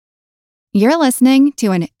You're listening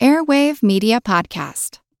to an Airwave Media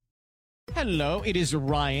Podcast. Hello, it is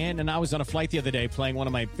Ryan, and I was on a flight the other day playing one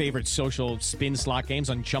of my favorite social spin slot games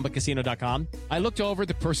on ChumbaCasino.com. I looked over at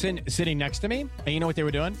the person sitting next to me, and you know what they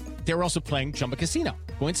were doing? They were also playing Chumba Casino.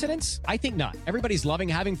 Coincidence? I think not. Everybody's loving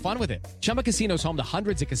having fun with it. Chumba Casino is home to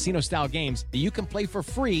hundreds of casino-style games that you can play for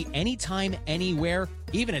free anytime, anywhere,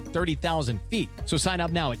 even at 30,000 feet. So sign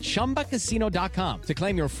up now at ChumbaCasino.com to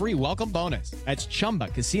claim your free welcome bonus. That's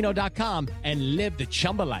ChumbaCasino.com and live the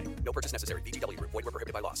Chumba life. No purchase necessary. VGW. Void where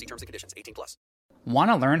prohibited by law. See terms and conditions. 18+.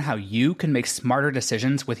 Want to learn how you can make smarter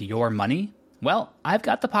decisions with your money? Well, I've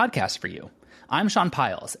got the podcast for you. I'm Sean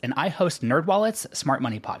Piles, and I host NerdWallet's Smart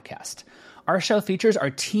Money Podcast. Our show features our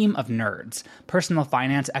team of nerds, personal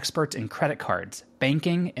finance experts in credit cards,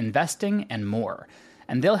 banking, investing, and more.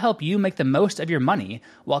 And they'll help you make the most of your money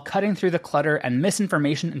while cutting through the clutter and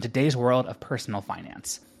misinformation in today's world of personal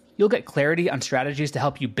finance. You'll get clarity on strategies to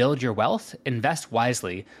help you build your wealth, invest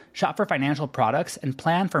wisely, shop for financial products, and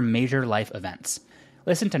plan for major life events.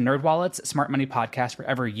 Listen to NerdWallet's Smart Money Podcast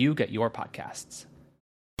wherever you get your podcasts.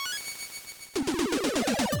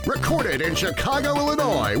 Recorded in Chicago,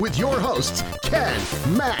 Illinois, with your hosts, Ken,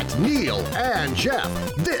 Matt, Neil, and Jeff.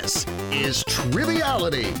 This is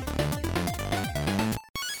Triviality.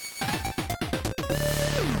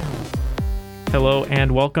 Hello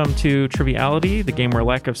and welcome to Triviality, the game where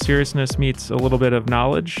lack of seriousness meets a little bit of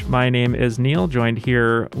knowledge. My name is Neil, joined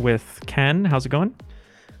here with Ken. How's it going?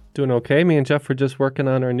 Doing okay. Me and Jeff were just working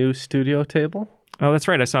on our new studio table. Oh, that's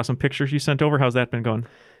right. I saw some pictures you sent over. How's that been going?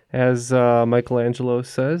 As Michelangelo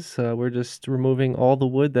says, we're just removing all the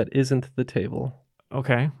wood that isn't the table.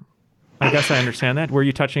 Okay. I guess I understand that. Were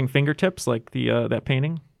you touching fingertips like the that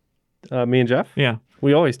painting? Me and Jeff? Yeah.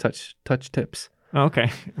 We always touch tips. Oh,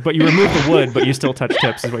 okay. But you removed the wood, but you still touch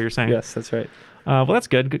tips is what you're saying. Yes, that's right. Well, that's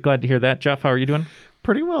good. Glad to hear that. Jeff, how are you doing?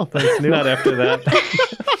 Pretty well, thanks, Neil. Not after that.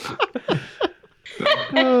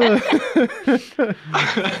 No.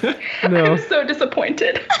 I'm so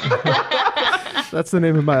disappointed. That's the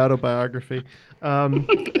name of my autobiography.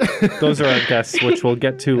 Those are our guests, which we'll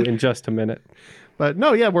get to in just a minute. But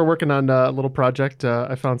no, yeah, we're working on a little project.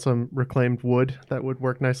 I found some reclaimed wood that would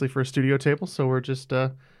work nicely for a studio table. So we're just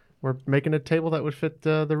we're making a table that would fit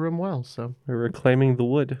the room well. So we're reclaiming the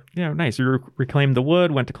wood. Yeah, nice. You reclaimed the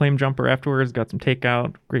wood, went to Claim Jumper afterwards, got some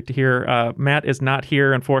takeout. Great to hear. Matt is not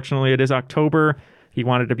here, unfortunately. It is October. He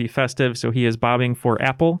wanted to be festive, so he is bobbing for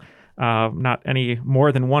Apple. Not any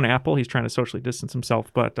more than one apple. He's trying to socially distance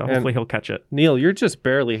himself, but hopefully he'll catch it. Neil, you're just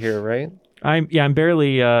barely here, right? I'm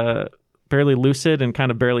barely lucid and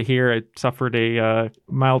kind of barely here. I suffered a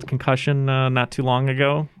mild concussion not too long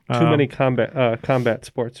ago. Too many combat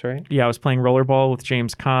sports, right? Yeah, I was playing rollerball with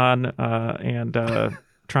James Caan and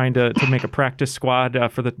trying to make a practice squad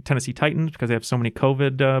for the Tennessee Titans because they have so many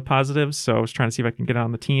COVID positives. So I was trying to see if I can get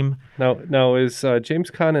on the team. Now is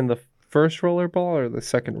James Caan in the first rollerball or the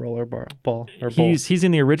second rollerball? Or he's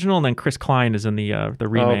in the original, and then Chris Klein is in the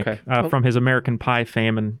remake from his American Pie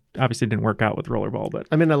fame, and obviously didn't work out with rollerball. But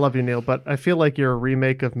I mean, I love you, Neil, but I feel like your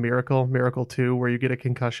remake of Miracle 2, where you get a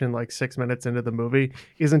concussion like 6 minutes into the movie,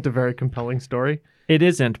 isn't a very compelling story. It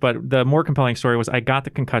isn't, but the more compelling story was I got the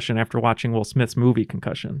concussion after watching Will Smith's movie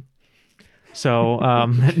Concussion. So,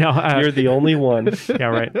 no. You're the only one. Yeah,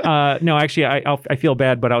 right. No, actually, I feel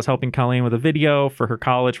bad, but I was helping Colleen with a video for her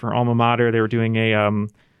college, for her alma mater. They were doing a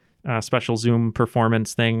special Zoom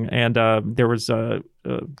performance thing, and there was a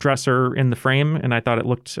dresser in the frame, and I thought it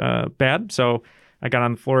looked bad. So I got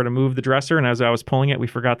on the floor to move the dresser, and as I was pulling it, we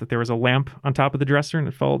forgot that there was a lamp on top of the dresser, and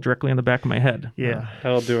it fell directly on the back of my head. Yeah,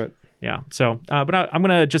 that'll do it. Yeah. So, but I'm going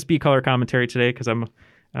to just be color commentary today because I'm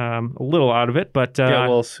a little out of it, but yeah,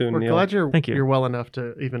 well, soon. We're Neil. glad you're you're well enough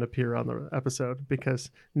to even appear on the episode, because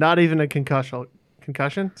not even a concussion.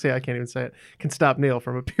 See, I can't even say it. Can stop Neil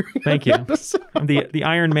from appearing. Thank you. I'm the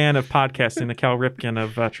Iron Man of podcasting, the Cal Ripken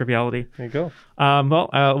of Triviality. There you go.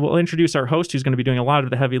 We'll introduce our host, who's going to be doing a lot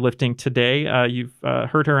of the heavy lifting today. You've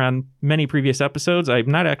heard her on many previous episodes. I'm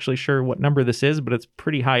not actually sure what number this is, but it's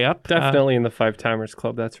pretty high up. Definitely in the Five Timers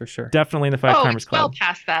Club, that's for sure. Definitely in the Five Timers Club. Well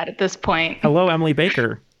past that at this point. Hello, Emily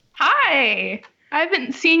Baker. Hi. I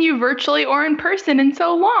haven't seen you virtually or in person in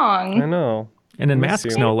so long. I know. And in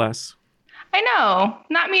masks, no less. I know.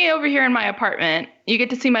 Not me over here in my apartment. You get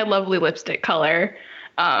to see my lovely lipstick color.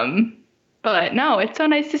 But no, it's so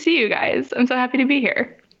nice to see you guys. I'm so happy to be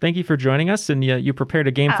here. Thank you for joining us. And you prepared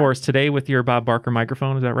a game for us today with your Bob Barker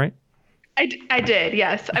microphone. Is that right? I did,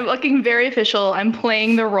 yes. I'm looking very official. I'm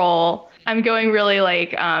playing the role. I'm going really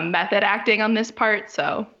method acting on this part,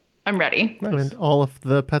 so I'm ready. And all of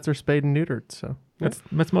the pets are spayed and neutered, so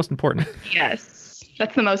that's most important. Yes.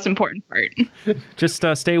 That's the most important part. Just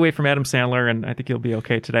stay away from Adam Sandler, and I think you'll be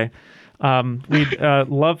okay today. We'd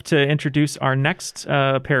love to introduce our next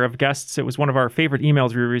pair of guests. It was one of our favorite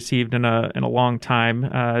emails we received in a long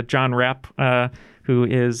time. John Rapp, who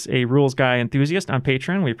is a Rules Guy enthusiast on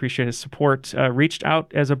Patreon. We appreciate his support. Reached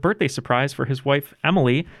out as a birthday surprise for his wife,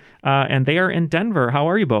 Emily, and they are in Denver. How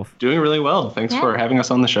are you both? Doing really well. Thanks for having us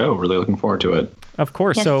on the show. Really looking forward to it. Of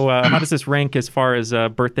course. Yes. So how does this rank as far as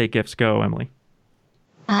birthday gifts go, Emily?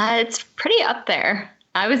 It's pretty up there.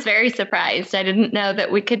 I was very surprised. I didn't know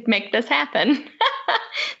that we could make this happen.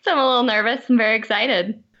 So I'm a little nervous and very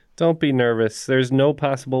excited. Don't be nervous. There's no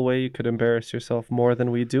possible way you could embarrass yourself more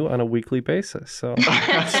than we do on a weekly basis. So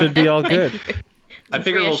it should be all good. I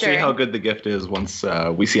figure we'll see how good the gift is once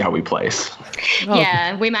we see how we place.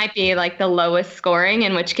 Yeah, we might be like the lowest scoring,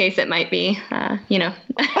 in which case it might be, a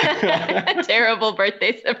terrible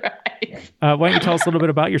birthday surprise. Why don't you tell us a little bit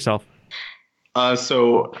about yourself?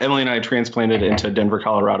 So Emily and I transplanted into Denver,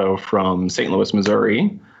 Colorado from St. Louis,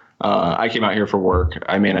 Missouri. I came out here for work.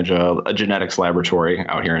 I manage a genetics laboratory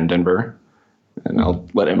out here in Denver. And I'll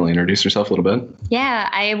let Emily introduce herself a little bit. Yeah,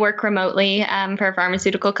 I work remotely for a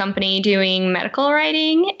pharmaceutical company doing medical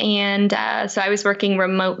writing. And so I was working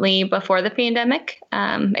remotely before the pandemic.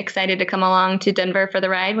 Excited to come along to Denver for the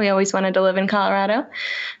ride. We always wanted to live in Colorado.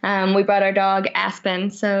 We brought our dog, Aspen.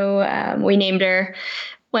 So we named her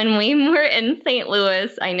when we were in St.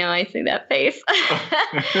 Louis. I know, I see that face.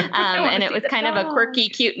 And it was kind of a quirky,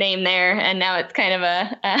 cute name there. And now it's kind of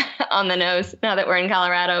a on the nose now that we're in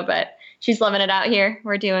Colorado. But she's loving it out here.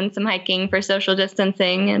 We're doing some hiking for social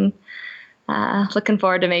distancing and looking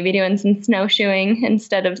forward to maybe doing some snowshoeing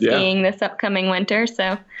instead of skiing this upcoming winter.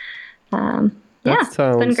 So, it's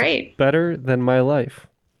been great. Better than my life.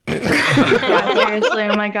 Seriously,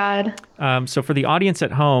 oh my God. So for the audience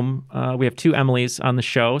at home, we have two Emilys on the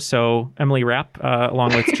show. So Emily Rapp,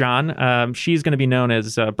 along with John, she's going to be known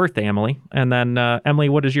as Birthday Emily. And then Emily,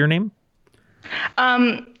 what is your name?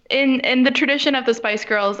 In the tradition of the Spice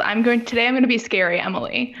Girls, I'm going to be Scary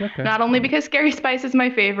Emily. Okay. Not only because Scary Spice is my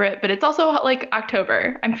favorite, but it's also like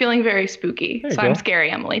October. I'm feeling very spooky, so I'm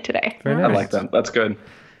Scary Emily today. Very nice. I like that. That's good.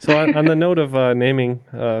 So on the note of naming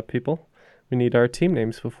people, we need our team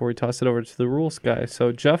names before we toss it over to the rules guy.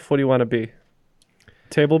 So Jeff, what do you want to be?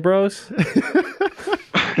 Table Bros?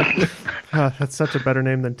 That's such a better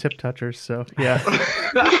name than Tip Touchers. So yeah.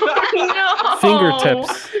 No.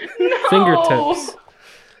 Fingertips. No. Fingertips.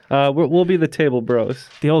 We'll be the Table Bros.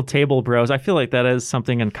 The old Table Bros. I feel like that is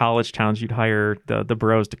something in college towns. You'd hire the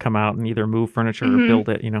bros to come out and either move furniture or build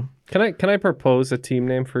it, Can I propose a team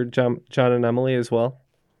name for John and Emily as well?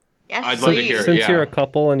 Yes, I'd love to hear it. Since you're a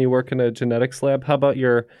couple and you work in a genetics lab, how about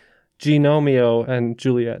your Genomio and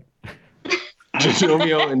Juliet?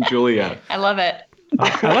 Genomio and Juliet. I love it.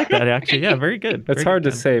 I like that, actually. Yeah, very good. It's hard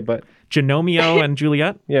to say, but... Genomio and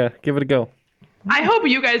Juliet? Yeah, give it a go. I hope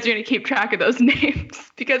you guys are going to keep track of those names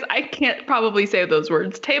because I can't probably say those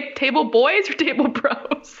words. Table boys or table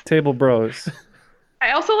bros? Table Bros.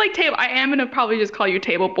 I also like table. I am going to probably just call you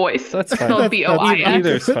table boys. That's fine. Spelled B-O-I-S.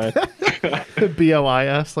 Either's fine.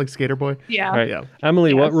 BOIS, like Skater Boy. Yeah. All right. Yeah.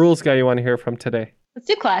 Emily, what rules guy you want to hear from today? Let's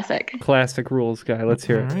do classic. Classic rules guy. Let's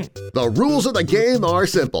hear it. All right. The rules of the game are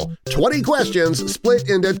simple. 20 questions split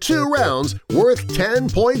into 2 rounds worth 10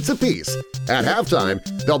 points apiece. At halftime,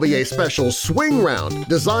 there'll be a special swing round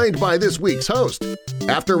designed by this week's host.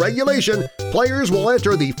 After regulation, players will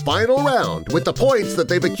enter the final round with the points that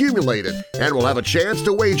they've accumulated and will have a chance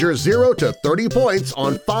to wager 0 to 30 points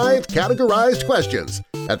on 5 categorized questions.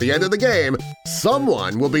 At the end of the game,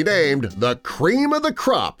 someone will be named the cream of the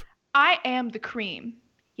crop. I am the cream.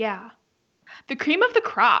 Yeah. The cream of the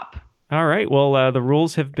crop. All right. Well, the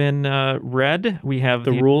rules have been read. We have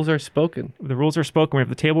The rules are spoken. The rules are spoken. We have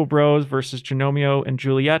the Table Bros versus Genomio and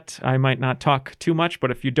Juliet. I might not talk too much,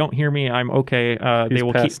 but if you don't hear me, I'm okay.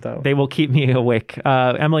 They will keep me awake.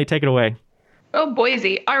 Emily, take it away. Oh,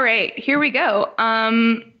 Boise. All right. Here we go.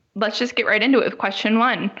 Let's just get right into it with question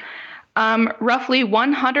 1. Roughly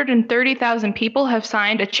 130,000 people have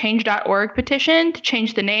signed a Change.org petition to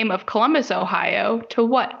change the name of Columbus, Ohio to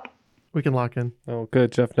what? We can lock in. Oh,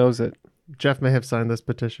 good. Jeff knows it. Jeff may have signed this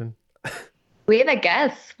petition. We have a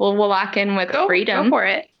guess. We'll lock in with freedom. Go for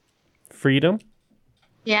it. Freedom?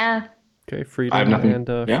 Yeah. Okay, I have freedom nothing.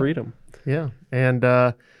 and freedom. Yeah.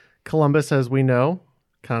 And Columbus, as we know,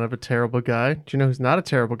 kind of a terrible guy. Do you know who's not a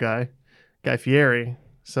terrible guy? Guy Fieri.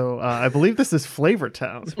 So I believe this is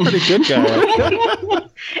Flavortown. Pretty good guy.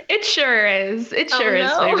 It sure is. It sure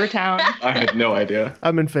is Flavortown. I had no idea.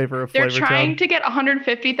 I'm in favor of They're Flavortown. trying to get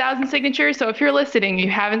 150,000 signatures. So if you're listening,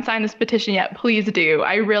 you haven't signed this petition yet, please do.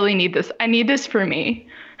 I really need this. I need this for me.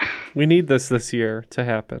 We need this year to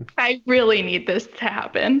happen. I really need this to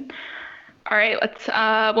happen. All right,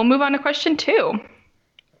 we'll move on to question 2.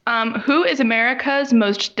 Who is America's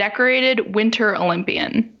most decorated Winter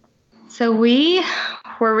Olympian? So we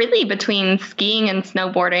were really between skiing and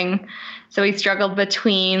snowboarding. So we struggled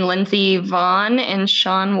between Lindsey Vonn and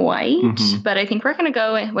Shaun White, but I think we're going to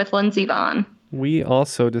go with Lindsey Vonn. We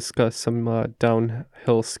also discussed some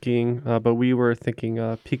downhill skiing, but we were thinking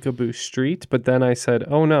Peekaboo Street, but then I said,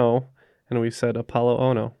 oh no, and we said Apollo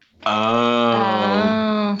Ono.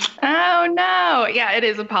 Oh no! Yeah, it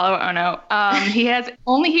is Apollo Ono. He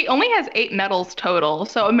only has 8 medals total.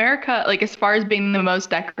 So America, like as far as being the most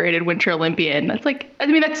decorated Winter Olympian,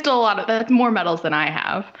 that's still that's more medals than I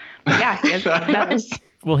have. But yeah, he has medals.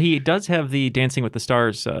 Well, he does have the Dancing with the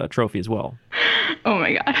Stars trophy as well. Oh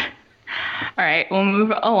my God. All right, we'll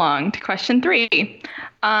move along to question 3.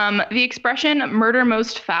 The expression "murder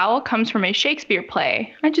most foul" comes from a Shakespeare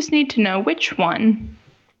play. I just need to know which one.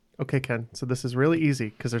 Okay, Ken. So this is really easy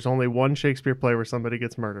because there's only one Shakespeare play where somebody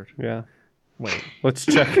gets murdered. Yeah. Wait. Let's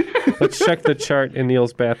check the chart in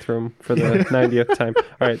Neil's bathroom for the 90th time.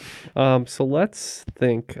 All right. So let's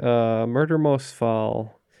think. Murder most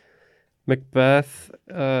foul. Macbeth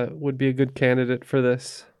would be a good candidate for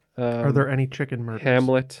this. Are there any chicken murders?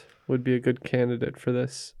 Hamlet would be a good candidate for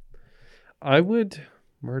this. I would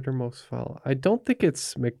murder most foul. I don't think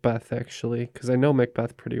it's Macbeth, actually, because I know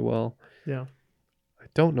Macbeth pretty well. Yeah. I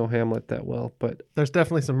don't know Hamlet that well, but... There's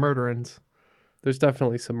definitely some murder-ins. There's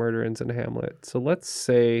definitely some murder-ins in Hamlet. So let's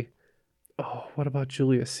say... Oh, what about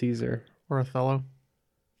Julius Caesar? Or Othello?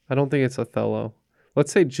 I don't think it's Othello.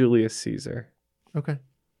 Let's say Julius Caesar. Okay.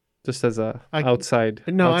 Just as a outside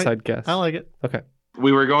guess. I like it. Okay.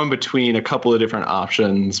 We were going between a couple of different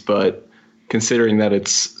options, but considering that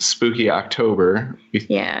it's spooky October,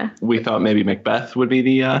 we thought maybe Macbeth would be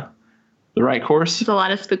the right course. There's a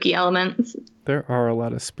lot of spooky elements. There are a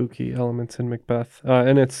lot of spooky elements in Macbeth,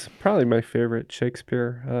 and it's probably my favorite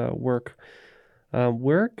Shakespeare work.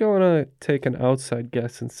 We're going to take an outside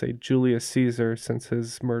guess and say Julius Caesar, since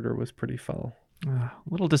his murder was pretty foul. A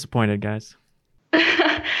little disappointed, guys.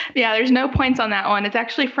 Yeah, there's no points on that one. It's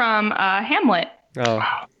actually from Hamlet. Oh.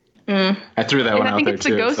 I threw that one out there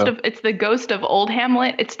too. It's the ghost of old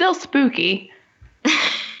Hamlet. It's still spooky.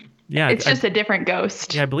 Yeah, it's just a different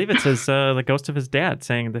ghost. Yeah, I believe it's the ghost of his dad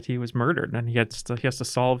saying that he was murdered, and he has to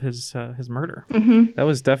solve his murder. Mm-hmm. That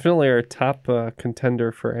was definitely our top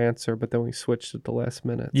contender for answer, but then we switched at the last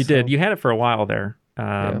minute. You did. You had it for a while there.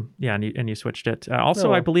 And you switched it.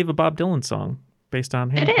 I believe a Bob Dylan song based on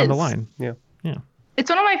him on the line. Yeah. It's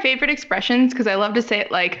one of my favorite expressions because I love to say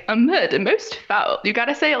it like a murder most foul. You got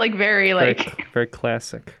to say it like very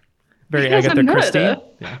classic. Very Agatha Christie.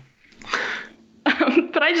 Yeah.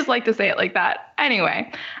 But I just like to say it like that. Anyway,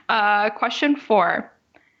 question 4.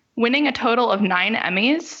 Winning a total of 9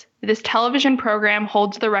 Emmys, this television program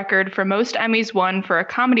holds the record for most Emmys won for a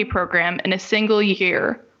comedy program in a single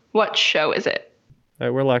year. What show is it? All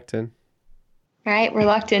right, we're locked in. All right, we're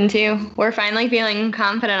locked in too. We're finally feeling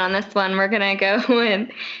confident on this one. We're going to go with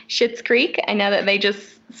Schitt's Creek. I know that they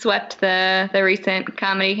just swept the recent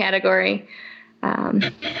comedy category.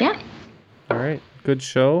 Yeah. All right. Good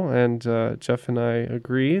show. And Jeff and I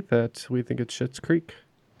agree that we think it's Schitt's Creek.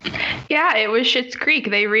 Yeah, it was Schitt's Creek.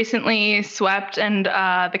 They recently swept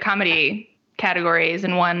the comedy categories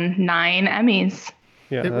and won 9 Emmys.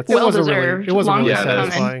 Yeah, that's well deserved. It wasn't really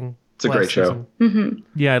satisfying. It's a great show. Mm-hmm.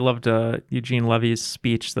 Yeah, I loved Eugene Levy's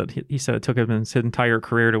speech that he said it took him his entire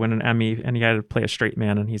career to win an Emmy, and he had to play a straight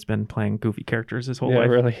man, and he's been playing goofy characters his whole life.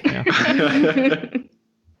 Really? Yeah,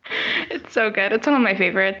 It's so good. It's one of my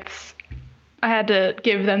favorites. I had to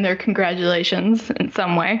give them their congratulations in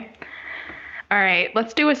some way. All right,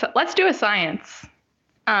 let's do a science.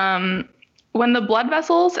 When the blood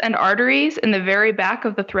vessels and arteries in the very back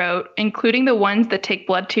of the throat, including the ones that take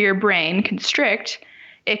blood to your brain, constrict,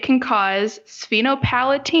 it can cause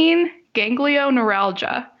sphenopalatine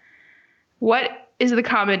ganglioneuralgia. What is the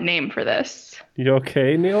common name for this? You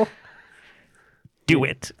okay, Neil? Do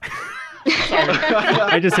it.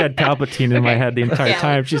 I just had Palpatine in my head the entire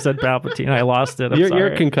time. She said Palpatine. I lost it.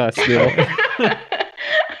 You're concussed, Neil.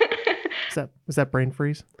 Is that brain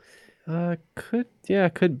freeze?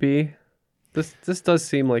 Could be. This does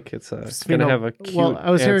seem like it's gonna have a cute Well,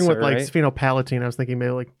 I was hearing with like right? sphenopalatine. I was thinking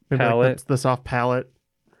maybe like the soft palate.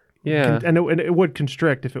 Yeah, and it would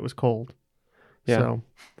constrict if it was cold. Yeah, so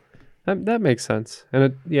that makes sense,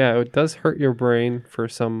 and it does hurt your brain for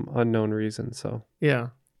some unknown reason. So yeah,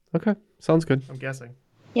 okay, sounds good. I'm guessing.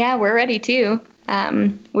 Yeah, we're ready too.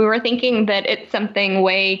 We were thinking that it's something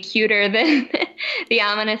way cuter than the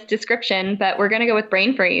ominous description, but we're gonna go with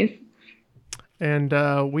brain freeze.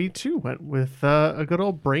 And we too went with a good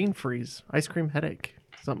old brain freeze, ice cream headache,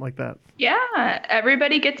 something like that. Yeah,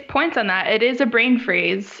 everybody gets points on that. It is a brain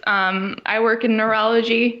freeze. I work in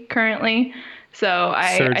neurology currently, so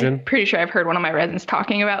I'm pretty sure I've heard one of my residents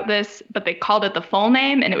talking about this, but they called it the full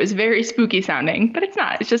name, and it was very spooky sounding, but it's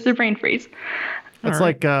not. It's just a brain freeze. It's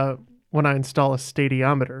like when I install a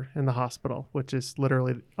stadiometer in the hospital, which is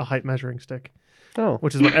literally a height measuring stick. Oh.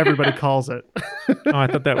 Which is what everybody calls it. I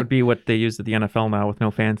thought that would be what they use at the NFL now with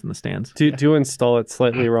no fans in the stands. Do you install it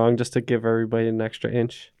slightly wrong just to give everybody an extra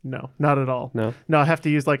inch? No, not at all. No, I have to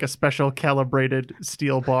use like a special calibrated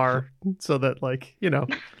steel bar so that, like,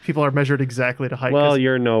 people are measured exactly to height. Well,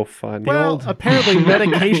 you're no fun. Well, apparently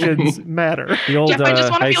medications matter. The old, Jeff, I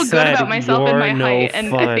just want to feel good about myself and my height,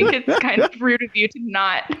 and I think it's kind of rude of you to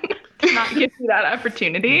not give me that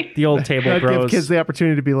opportunity. The old table bros. Give kids the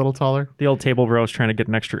opportunity to be a little taller. The old table bros trying to get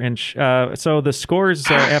an extra inch. So the scores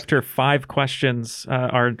after 5 questions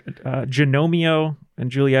are Genomio and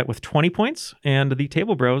Juliet with 20 points, and the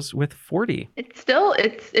table bros with 40.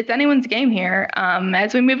 It's anyone's game here.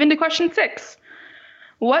 As we move into question 6,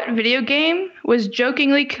 what video game was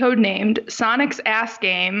jokingly codenamed Sonic's Ass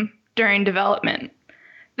Game during development?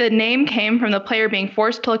 The name came from the player being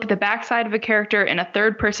forced to look at the backside of a character in a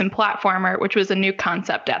third-person platformer, which was a new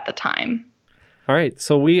concept at the time. All right,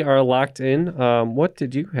 so we are locked in. What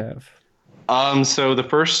did you have? So the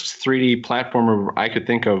first 3D platformer I could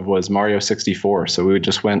think of was Mario 64. So we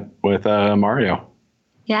just went with Mario.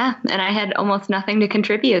 Yeah, and I had almost nothing to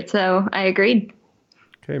contribute, so I agreed.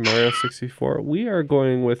 Okay, Mario 64. We are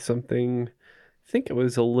going with something, I think it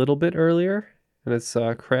was a little bit earlier, and it's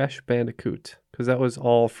Crash Bandicoot, because that was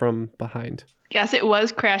all from behind. Yes, it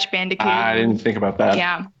was Crash Bandicoot. I didn't think about that.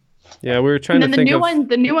 Yeah. Yeah, we were trying to think of...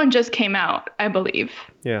 The new one just came out, I believe.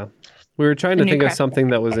 Yeah. We were trying to think of something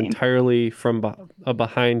that was entirely from a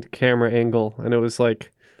behind camera angle, and it was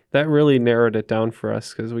like, that really narrowed it down for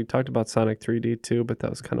us, because we talked about Sonic 3D too, but that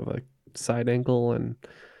was kind of a side angle, and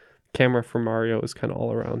camera for Mario is kind of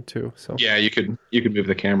all around too. So yeah, you could move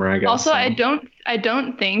the camera, I guess. Also, I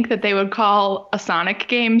don't think that they would call a Sonic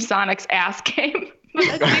game Sonic's Ass Game.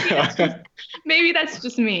 Maybe that's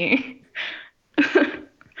just me.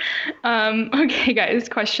 Okay, guys,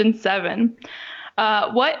 question 7.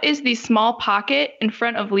 What is the small pocket in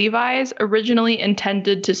front of Levi's originally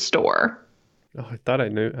intended to store? Oh, I thought I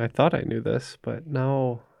knew this, but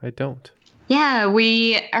no, I don't. Yeah,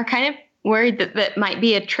 we are kind of worried that might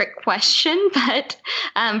be a trick question, but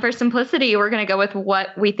for simplicity, we're going to go with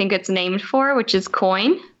what we think it's named for, which is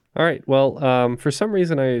coin. All right. Well, for some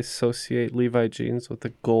reason, I associate Levi jeans with the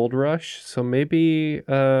gold rush, so maybe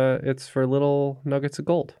it's for little nuggets of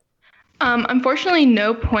gold. Unfortunately,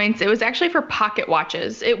 no points. It was actually for pocket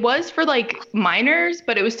watches. It was for like minors,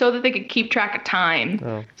 but it was so that they could keep track of time.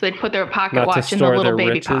 Oh. So they'd put their pocket watch in the little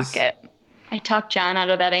baby pocket. I talked John out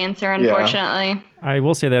of that answer, unfortunately. Yeah. I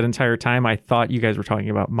will say that entire time I thought you guys were talking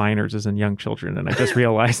about minors as in young children, and I just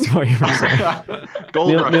realized what you were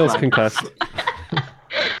saying. Neil's concussed.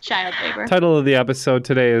 Child labor. Title of the episode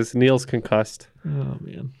today is Neil's concussed. Oh,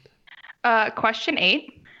 man. Question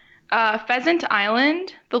 8. Pheasant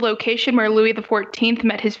Island, the location where Louis XIV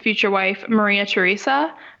met his future wife, Maria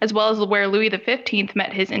Theresa, as well as where Louis XV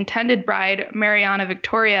met his intended bride, Mariana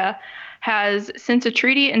Victoria, has, since a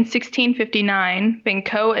treaty in 1659, been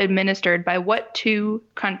co-administered by what 2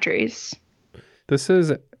 countries? This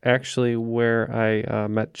is actually where I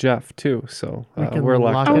met Jeff, too, so we're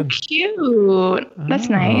locked in. Oh, cute. That's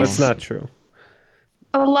nice. That's not true.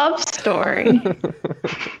 A love story.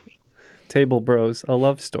 Table Bros, a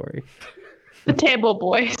love story. The Table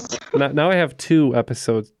Boys. Now I have 2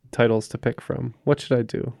 episode titles to pick from. What should I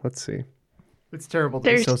do? Let's see. It's terrible to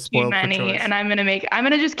There's be so spoiled too many, for choice. and I'm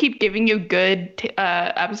gonna just keep giving you good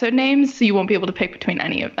episode names, so you won't be able to pick between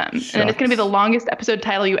any of them. Shucks. And it's gonna be the longest episode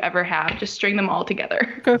title you ever have. Just string them all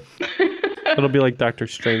together. Okay. It'll be like Dr.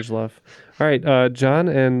 Strangelove. All right, John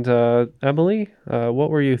and Emily, what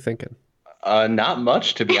were you thinking? Not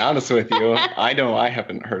much, to be honest with you. I know I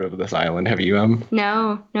haven't heard of this island. Have you, Em?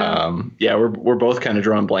 No. Yeah, we're both kind of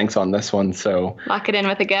drawing blanks on this one, so lock it in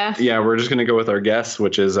with a guess. Yeah, we're just gonna go with our guess,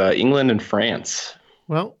 which is England and France.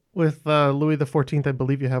 Well, with Louis XIV, I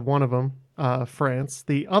believe you have one of them, France.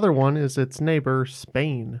 The other one is its neighbor,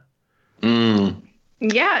 Spain.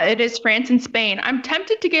 Yeah, it is France and Spain. I'm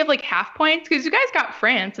tempted to give like half points because you guys got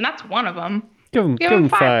France, and that's one of them. Give them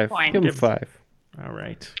 5 points. Give them 5. All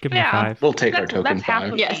right. Give me 5. We'll take our token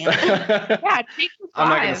 5. Yes. Yeah, take the 5. I'm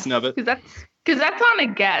not going to snub it. Because that's on a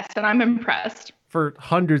guess, and I'm impressed. For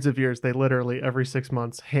hundreds of years, they literally, every 6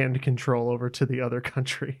 months, hand control over to the other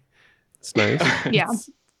country. It's nice. Yeah.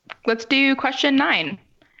 Let's do question 9.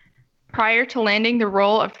 Prior to landing the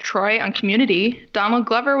role of Troy on Community, Donald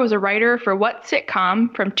Glover was a writer for what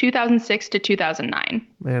sitcom from 2006 to 2009?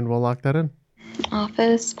 And we'll lock that in.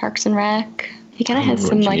 Office, Parks and Rec. He kind of has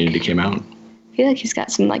some Community came out. I feel like he's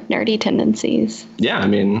got some nerdy tendencies. Yeah, I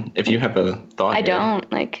mean, if you have a thought. I don't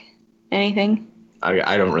anything.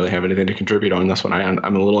 I don't really have anything to contribute on this one.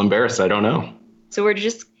 I'm a little embarrassed. I don't know. So we're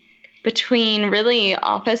just between really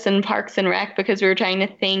Office and Parks and Rec because we were trying to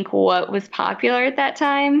think what was popular at that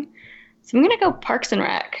time. So I'm going to go Parks and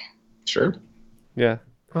Rec. Sure. Yeah.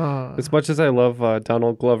 As much as I love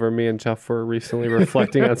Donald Glover, me and Jeff were recently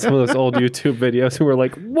reflecting on some of those old YouTube videos and we're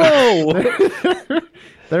like, whoa!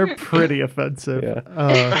 They're pretty offensive.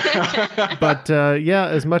 Yeah. But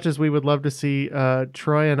as much as we would love to see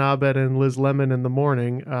Troy and Abed and Liz Lemon in the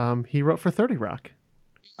morning, he wrote for 30 Rock.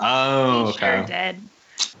 Oh, okay. Sure did.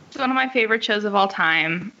 It's one of my favorite shows of all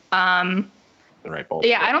time. Right,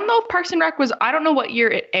 yeah, I don't know if Parks and Rec was, I don't know what year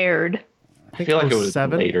it aired. I feel like it was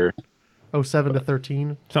later. 07 to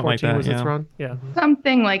 13. Something like that, was its run. Yeah.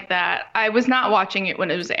 Something like that. I was not watching it when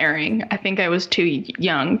it was airing. I think I was too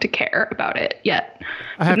young to care about it yet.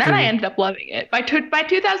 And then I ended up loving it. By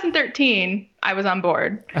 2013, I was on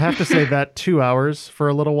board. I have to say that 2 hours for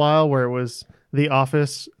a little while where it was The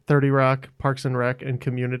Office, 30 Rock, Parks and Rec, and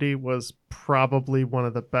Community was probably one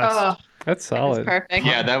of the best. That's solid. That's perfect.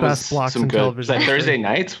 Yeah, that was blocks some in good. television. Was that Thursday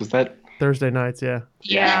nights? Was that? Thursday nights, yeah.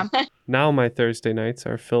 Yeah. Now my Thursday nights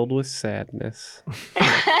are filled with sadness.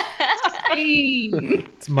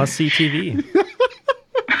 It's must-see TV.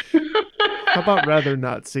 How about rather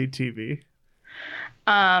not see TV?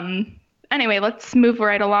 Anyway, let's move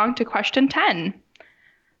right along to question 10.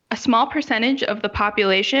 A small percentage of the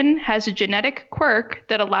population has a genetic quirk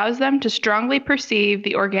that allows them to strongly perceive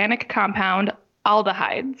the organic compound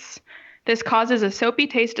aldehydes. This causes a soapy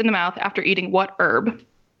taste in the mouth after eating what herb?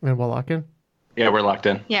 And we'll lock in? Yeah, we're locked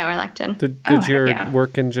in. Yeah, we're locked in. Did your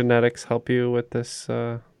work in genetics help you with this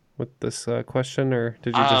question, or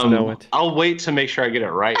did you just know it? I'll wait to make sure I get it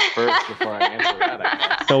right first before I answer that,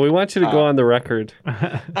 I guess. So we want you to go on the record.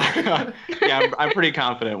 Yeah, I'm pretty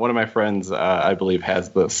confident. One of my friends, I believe, has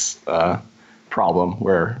this problem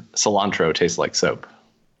where cilantro tastes like soap.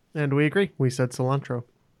 And we agree. We said cilantro.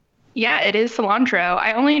 Yeah, it is cilantro.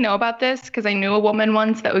 I only know about this because I knew a woman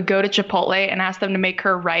once that would go to Chipotle and ask them to make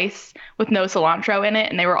her rice with no cilantro in it,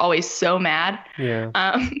 and they were always so mad. Yeah.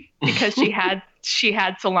 Because she had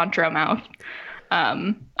cilantro mouth.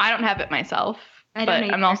 I don't have it myself, but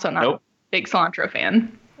I'm also not a big cilantro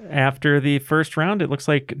fan. After the first round, it looks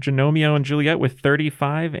like Genomio and Juliet with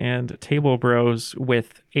 35 and Table Bros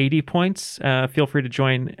with 80 points. Feel free to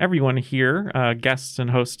join everyone here, guests and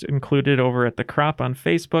hosts included, over at The Crop on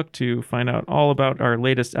Facebook to find out all about our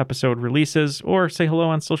latest episode releases, or say hello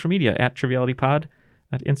on social media at TrivialityPod,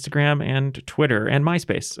 at Instagram and Twitter and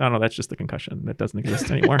MySpace. Oh, no, that's just the concussion. That doesn't exist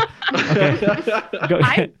anymore. Okay.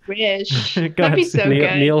 I wish. That'd be so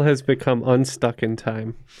good. Neil has become unstuck in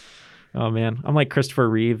time. Oh man, I'm like Christopher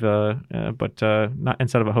Reeve, but not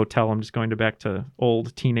instead of a hotel. I'm just going back to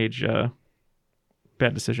old teenage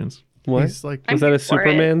bad decisions. What? He's like, was that a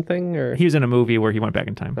Superman thing, or he was in a movie where he went back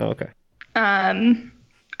in time? Oh, okay. All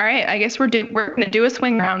right. I guess we're gonna do a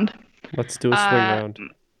swing round. Let's do a swing round.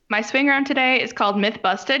 My swing round today is called Myth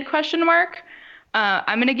Busted ?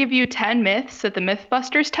 I'm gonna give you 10 myths that the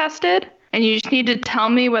Mythbusters tested, and you just need to tell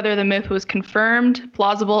me whether the myth was confirmed,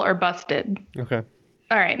 plausible, or busted. Okay.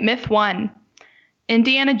 All right, myth 1.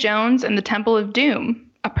 Indiana Jones and the Temple of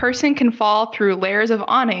Doom. A person can fall through layers of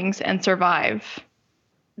awnings and survive.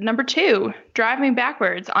 Number 2. Driving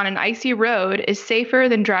backwards on an icy road is safer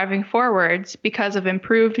than driving forwards because of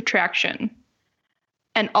improved traction.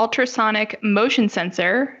 An ultrasonic motion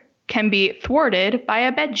sensor can be thwarted by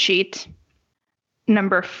a bedsheet.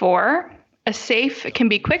 Number 4. A safe can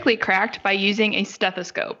be quickly cracked by using a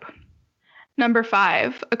stethoscope. Number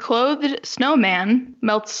 5, a clothed snowman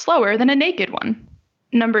melts slower than a naked one.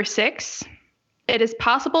 Number 6, it is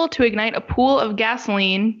possible to ignite a pool of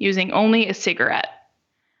gasoline using only a cigarette.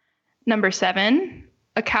 Number 7,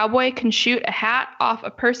 a cowboy can shoot a hat off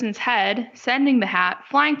a person's head, sending the hat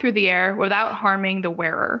flying through the air without harming the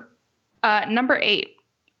wearer. Number 8,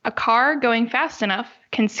 a car going fast enough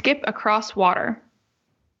can skip across water.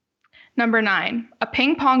 Number 9, a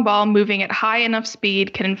ping pong ball moving at high enough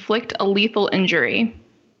speed can inflict a lethal injury.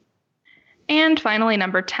 And finally,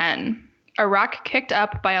 number 10, a rock kicked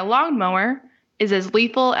up by a lawnmower is as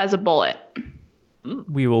lethal as a bullet.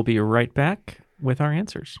 We will be right back with our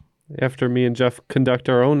answers. After me and Jeff conduct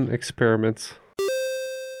our own experiments.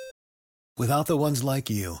 Without the ones like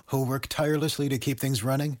you, who work tirelessly to keep things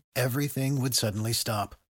running, everything would suddenly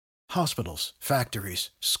stop. Hospitals,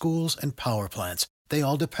 factories, schools, and power plants, They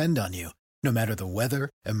all depend on you. No matter the weather,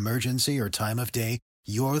 emergency, or time of day,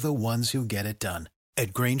 you're the ones who get it done.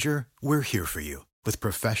 At Grainger, we're here for you with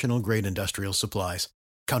professional-grade industrial supplies.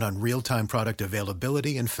 Count on real-time product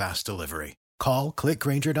availability and fast delivery. Call, click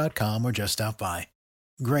Grainger.com, or just stop by.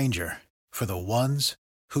 Grainger, for the ones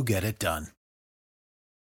who get it done.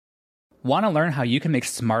 Want to learn how you can make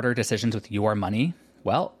smarter decisions with your money?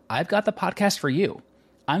 Well, I've got the podcast for you.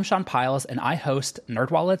 I'm Sean Piles, and I host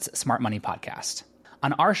NerdWallet's Smart Money Podcast.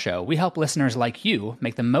 On our show, we help listeners like you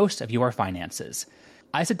make the most of your finances.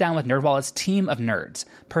 I sit down with NerdWallet's team of nerds,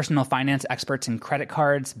 personal finance experts in credit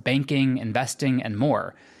cards, banking, investing, and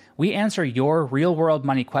more. We answer your real-world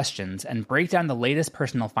money questions and break down the latest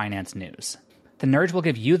personal finance news. The nerds will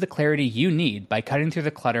give you the clarity you need by cutting through the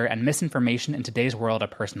clutter and misinformation in today's world of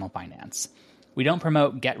personal finance. We don't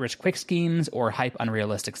promote get-rich-quick schemes or hype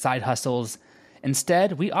unrealistic side hustles.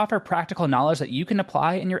 Instead, we offer practical knowledge that you can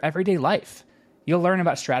apply in your everyday life. You'll learn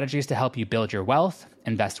about strategies to help you build your wealth,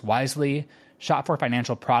 invest wisely, shop for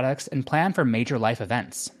financial products, and plan for major life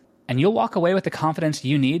events. And you'll walk away with the confidence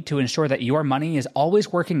you need to ensure that your money is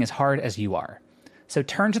always working as hard as you are. So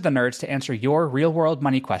turn to the nerds to answer your real-world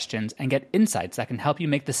money questions and get insights that can help you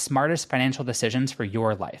make the smartest financial decisions for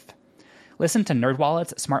your life. Listen to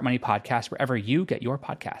NerdWallet's Smart Money Podcast wherever you get your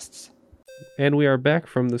podcasts. And we are back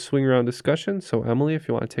from the swing round discussion. So Emily, if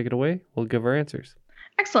you want to take it away, we'll give our answers.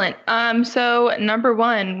 Excellent. So number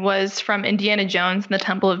 1 was from Indiana Jones and the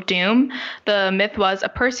Temple of Doom. The myth was a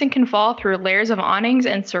person can fall through layers of awnings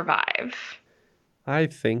and survive. I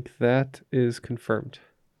think that is confirmed.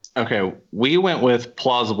 Okay, we went with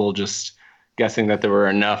plausible, just guessing that there were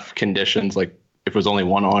enough conditions, like if it was only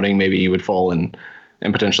one awning, maybe you would fall and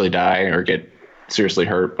potentially die or get seriously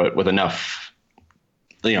hurt, but with enough,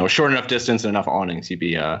 short enough distance and enough awnings, you'd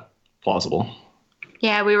be plausible.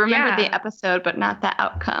 Yeah, we remember the episode, but not the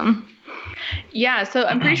outcome. Yeah, so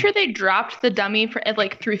I'm pretty sure they dropped the dummy for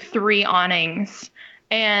through 3 awnings.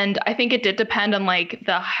 And I think it did depend on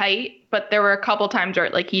the height, but there were a couple times where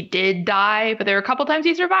he did die, but there were a couple times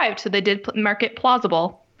he survived, so they did mark it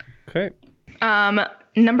plausible. Okay.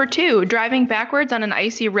 Number 2, driving backwards on an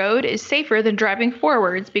icy road is safer than driving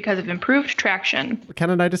forwards because of improved traction. Ken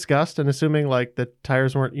and I discussed, and assuming the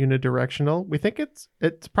tires weren't unidirectional, we think it's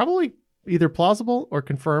probably either plausible or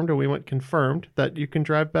confirmed, or we went confirmed that you can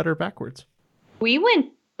drive better backwards. We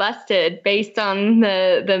went busted based on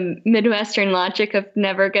the Midwestern logic of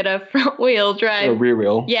never get a front wheel drive. Or rear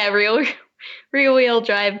wheel. Yeah, rear wheel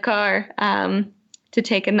drive car to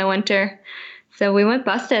take in the winter. So we went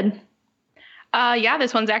busted. Yeah,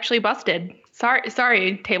 this one's actually busted.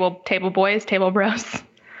 Sorry, table boys, table bros.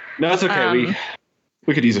 No, it's okay.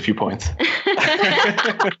 We could use a few points.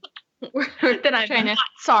 Then I'm not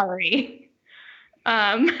sorry.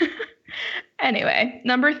 Anyway,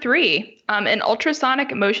 number 3, an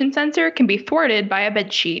ultrasonic motion sensor can be thwarted by a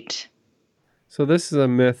bed sheet. So this is a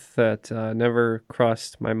myth that never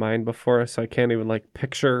crossed my mind before, so I can't even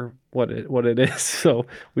picture what it is. So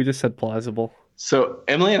we just said plausible. So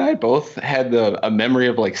Emily and I both had a memory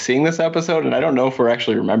of seeing this episode, and I don't know if we're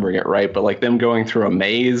actually remembering it right, but them going through a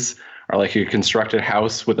maze or a constructed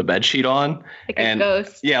house with a bed sheet on. A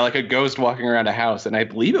ghost. Yeah, like a ghost walking around a house. And I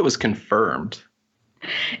believe it was confirmed.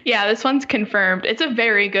 Yeah, this one's confirmed. It's a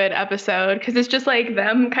very good episode because it's just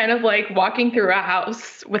them kind of walking through a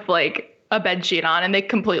house with a bed sheet on, and they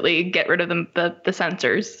completely get rid of the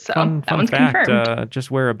sensors. So that one's fact, confirmed.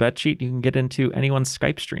 Just wear a bed sheet. You can get into anyone's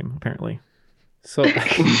Skype stream, apparently. So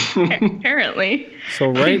apparently. So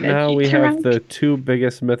right now we have the 2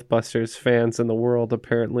 biggest Mythbusters fans in the world,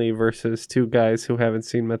 apparently, versus 2 guys who haven't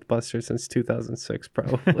seen Mythbusters since 2006,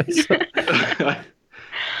 probably. So.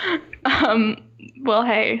 Well,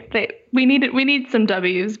 hey, we need some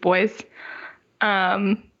W's, boys.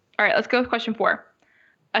 All right, let's go with question 4.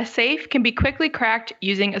 A safe can be quickly cracked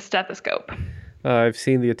using a stethoscope. I've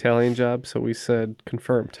seen The Italian Job, so we said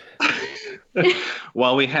confirmed.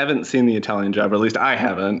 Well, we haven't seen The Italian Job, or at least I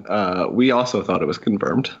haven't. We also thought it was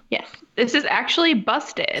confirmed. Yes. This is actually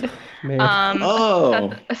busted.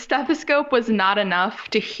 A stethoscope was not enough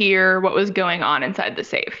to hear what was going on inside the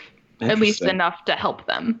safe. At least enough to help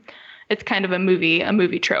them. It's kind of a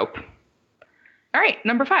movie trope. All right,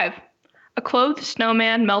 number 5. A clothed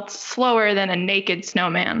snowman melts slower than a naked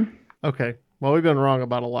snowman. Okay. Well, we've been wrong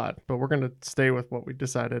about a lot, but we're going to stay with what we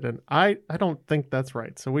decided. And I don't think that's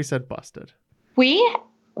right. So we said busted. We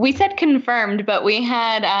said confirmed, but we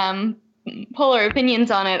had polar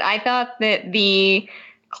opinions on it. I thought that the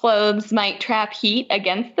clothes might trap heat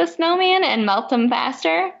against the snowman and melt them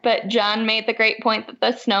faster. But John made the great point that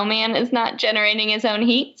the snowman is not generating his own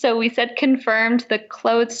heat. So we said confirmed the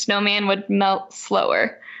clothed snowman would melt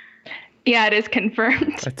slower. Yeah, it is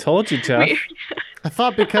confirmed. I told you, Jeff. I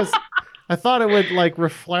thought it would like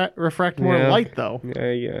refract more Yeah. light though.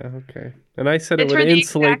 Yeah, okay. And I said It's it would for the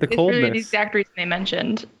insulate the It's for the coldness. exact reason they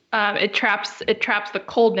mentioned. It traps the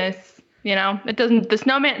coldness. You know, it doesn't. The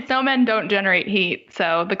snowmen don't generate heat,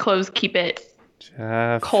 so the clothes keep it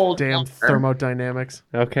Jeff. cold. Damn longer. thermodynamics.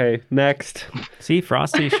 Okay, next. See,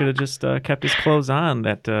 Frosty should have just kept his clothes on.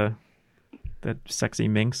 That sexy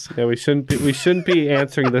minx. Yeah, we shouldn't be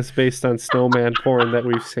answering this based on snowman porn that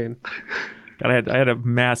we've seen. God, I had a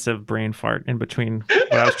massive brain fart in between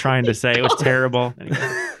what I was trying to say. It was terrible.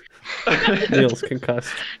 Anyway. Neil's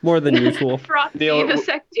concussed more than usual. Frosty, Neil, the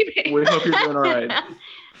sexy man. We hope you're doing all right.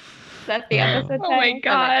 Is that the episode? Oh my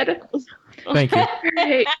god. Thank you.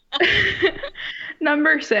 Right.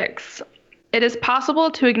 Number 6. It is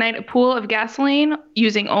possible to ignite a pool of gasoline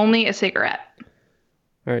using only a cigarette.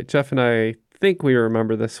 All right, Jeff and I think we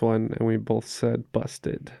remember this one, and we both said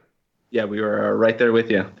busted. Yeah, we were right there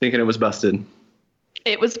with you, thinking it was busted.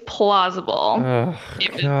 It was plausible. Oh,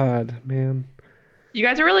 God, man. You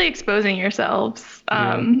guys are really exposing yourselves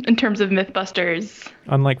in terms of Mythbusters.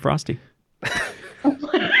 Unlike Frosty.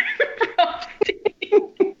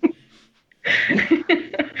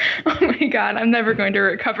 Oh my god, I'm never going to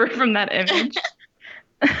recover from that image.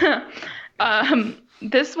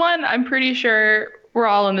 This one, I'm pretty sure we're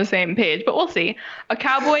all on the same page, but we'll see. A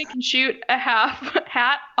cowboy can shoot a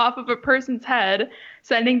hat off of a person's head,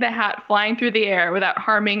 sending the hat flying through the air without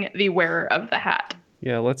harming the wearer of the hat.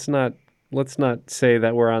 Yeah, let's not say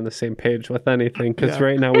that we're on the same page with anything, because Yeah.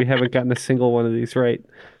 right now we haven't gotten a single one of these right.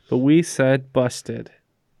 But we said busted.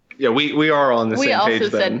 Yeah, we are on the We same also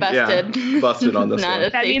page said then. busted. Yeah, busted on this Not one. a-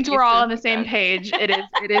 That means we're all on the same page. It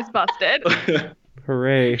is busted.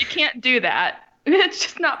 Hooray. You can't do that. It's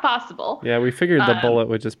just not possible. Yeah, we figured the bullet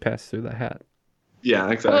would just pass through the hat. Yeah, Well,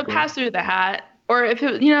 it exactly. pass through the hat, or if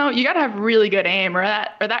it, you got to have really good aim, or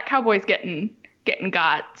that cowboy's getting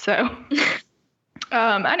got. So,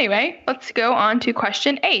 anyway, let's go on to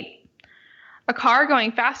question 8. A car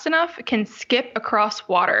going fast enough can skip across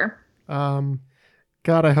water.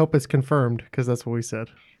 God, I hope it's confirmed because that's what we said.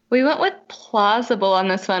 We went with plausible on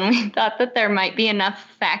this one. We thought that there might be enough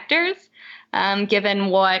factors, given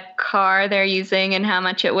what car they're using and how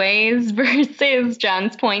much it weighs, versus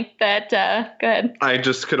John's point that, go ahead. I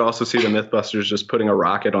just could also see the Mythbusters just putting a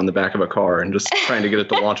rocket on the back of a car and just trying to get it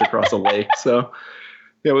to launch across a lake. So,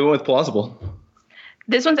 yeah, we went with plausible.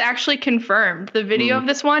 This one's actually confirmed. The video of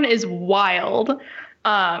this one is wild.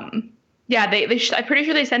 Yeah, I'm pretty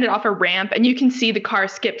sure they send it off a ramp, and you can see the car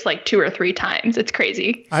skips like 2 or 3 times. It's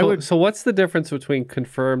crazy. So what's the difference between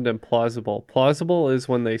confirmed and plausible? Plausible is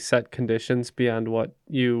when they set conditions beyond what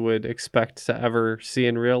you would expect to ever see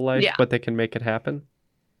in real life, Yeah. but they can make it happen?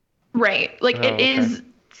 Right. Like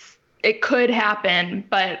it could happen,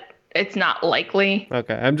 but it's not likely.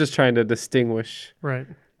 Okay, I'm just trying to distinguish. Right.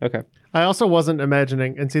 Okay. I also wasn't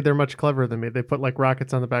imagining, and see, they're much cleverer than me. They put like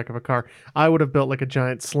rockets on the back of a car. I would have built like a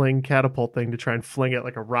giant sling catapult thing to try and fling it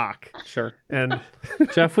like a rock. Sure. And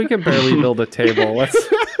Jeff, we can barely build a table. Let's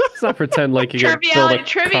not pretend like you can build a car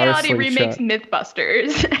Triviality remakes slingshot.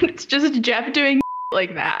 Mythbusters, and it's just Jeff doing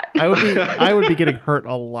like that. I would be getting hurt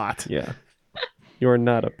a lot. Yeah. You are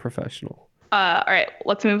not a professional. All right,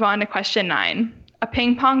 let's move on to question 9. A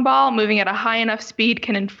ping pong ball moving at a high enough speed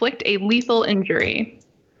can inflict a lethal injury.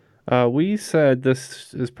 We said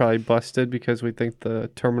this is probably busted because we think the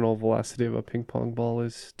terminal velocity of a ping pong ball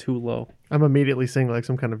is too low. I'm immediately seeing like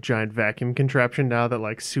some kind of giant vacuum contraption now that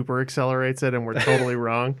like super accelerates it, and we're totally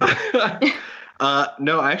wrong.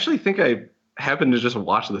 No, I actually think I happened to just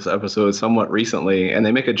watch this episode somewhat recently, and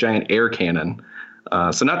they make a giant air cannon.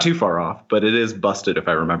 So not too far off, but it is busted if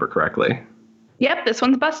I remember correctly. Yep, this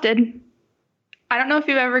one's busted. I don't know if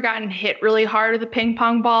you've ever gotten hit really hard with a ping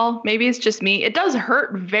pong ball. Maybe it's just me. It does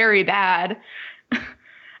hurt very bad,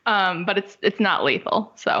 but it's not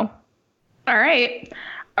lethal. So, all right.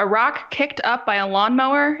 A rock kicked up by a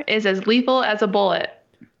lawnmower is as lethal as a bullet.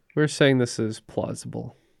 We're saying this is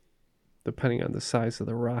plausible, depending on the size of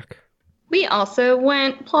the rock. We also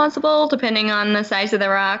went plausible, depending on the size of the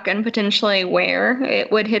rock and potentially where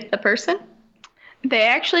it would hit the person. They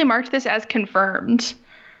actually marked this as confirmed.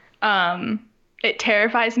 It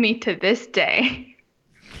terrifies me to this day.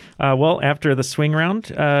 Well, after the swing round,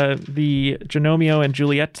 the Genomio and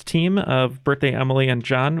Juliet team of Birthday Emily and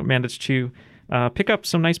John managed to pick up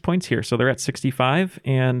some nice points here. So they're at 65,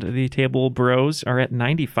 and the Table Bros are at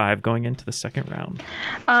 95 going into the second round.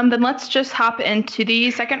 Then let's just hop into the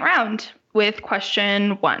second round with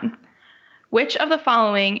question 1. Which of the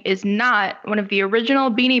following is not one of the original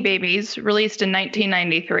Beanie Babies released in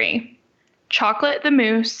 1993? Chocolate the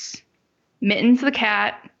Moose, Mittens the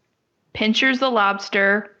Cat, Pinchers the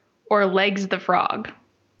lobster, or Legs the frog?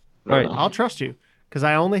 All right, I'll trust you because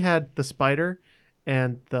I only had the spider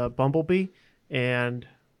and the bumblebee and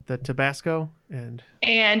the Tabasco and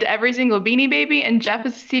every single Beanie Baby, and Jeff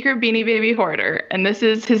is a secret Beanie Baby hoarder, and this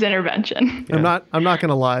is his intervention. Yeah. I'm not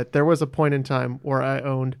gonna lie. There was a point in time where I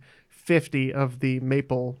owned 50 of the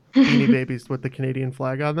maple Beanie Babies with the Canadian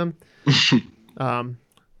flag on them.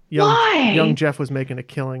 Young Jeff was making a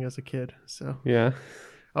killing as a kid. So Yeah.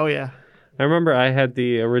 oh yeah. I remember I had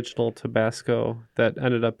the original Tabasco that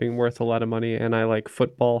ended up being worth a lot of money, and I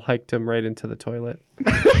football hiked him right into the toilet.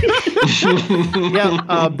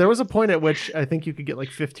 Yeah, there was a point at which I think you could get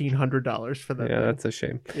 $1,500 for that. Yeah, thing. that's a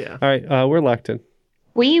shame. Yeah. All right, we're locked in.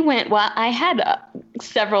 I had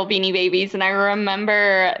several Beanie Babies, and I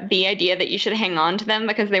remember the idea that you should hang on to them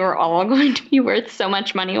because they were all going to be worth so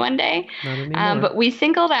much money one day. Not anymore. But we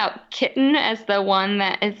singled out Kitten as the one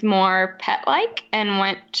that is more pet-like and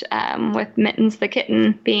went with Mittens the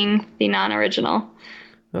Kitten being the non-original.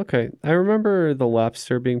 Okay, I remember the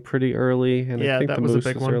lobster being pretty early, and Yeah, I think that the was a moose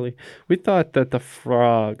big was one. early. We thought that the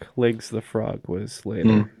frog, Legs the frog, was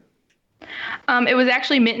later. It was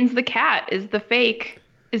actually Mittens the cat is the fake,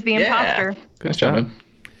 is the imposter. Good job.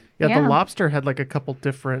 Yeah, Yeah. the lobster had a couple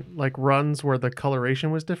different runs where the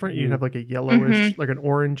coloration was different. You'd have a yellowish, an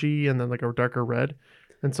orangey, and then a darker red.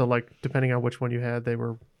 And so depending on which one you had, they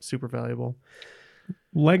were super valuable.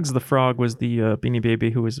 Legs the frog was the Beanie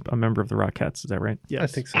Baby who was a member of the Rockettes. Is that right? Yes. I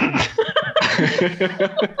think so.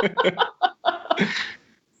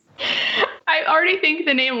 I already think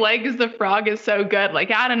the name Legs the frog is so good.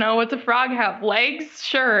 I don't know, what's a frog have? Legs?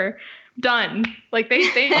 Sure. Done. They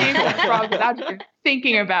named that frog without even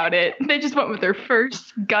thinking about it. They just went with their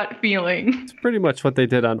first gut feeling. It's pretty much what they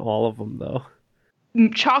did on all of them, though.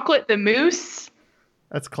 Chocolate the moose.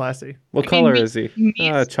 That's classy. What color is he?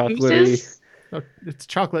 Chocolatey. Mooses? Oh, it's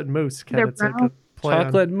chocolate mousse, Ken. They're It's a brown. play on-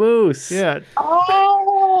 Chocolate mousse. Yeah.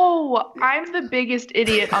 Oh, I'm the biggest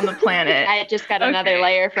idiot on the planet. I just got another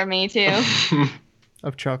layer for me, too.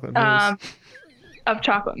 Of chocolate mousse. Of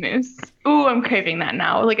chocolate mousse. Ooh, I'm craving that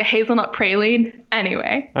now. A hazelnut praline.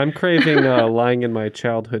 Anyway. I'm craving lying in my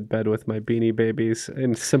childhood bed with my Beanie Babies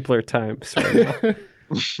in simpler times right now.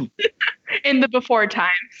 In the before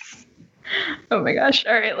times. Oh my gosh.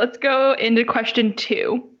 All right, let's go into question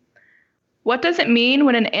 2. What does it mean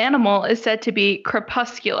when an animal is said to be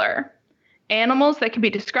crepuscular? Animals that can be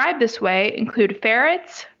described this way include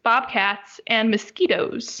ferrets, bobcats, and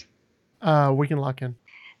mosquitoes. We can lock in.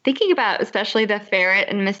 Thinking about especially the ferret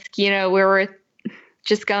and mosquito, we were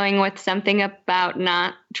just going with something about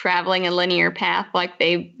not traveling a linear path,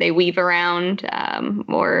 they weave around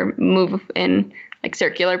or move in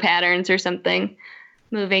circular patterns or something,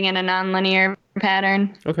 moving in a non-linear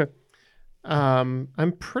pattern. Okay.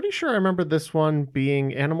 I'm pretty sure I remember this one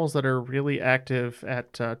being animals that are really active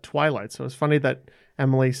at twilight. So it's funny that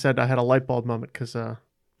Emily said I had a light bulb moment because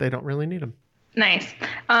they don't really need them. Nice.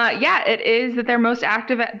 Yeah, it is that they're most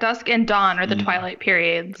active at dusk and dawn, or the twilight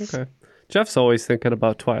periods. Okay. Jeff's always thinking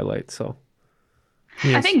about Twilight, so.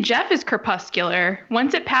 I think Jeff is crepuscular.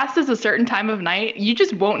 Once it passes a certain time of night, you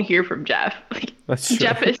just won't hear from Jeff. That's true.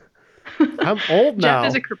 Jeff is I'm old now. Jeff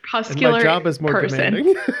is a crepuscular and my job is more person.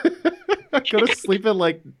 demanding. I go to sleep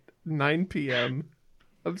at 9 p.m.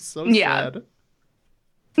 I'm so sad.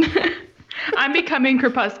 I'm becoming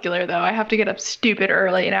crepuscular, though. I have to get up stupid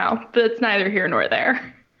early now, but it's neither here nor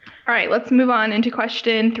there. All right, let's move on into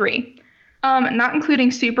question 3. Not including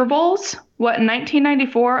Super Bowls, what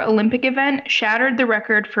 1994 Olympic event shattered the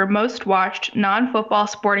record for most watched non-football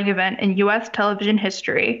sporting event in U.S. television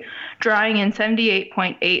history, drawing in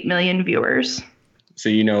 78.8 million viewers? So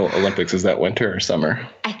Olympics, is that winter or summer?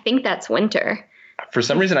 I think that's winter. For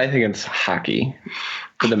some reason, I think it's hockey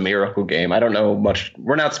for the Miracle Game. I don't know much.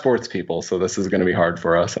 We're not sports people, so this is going to be hard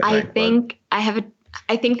for us. I think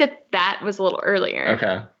that was a little earlier.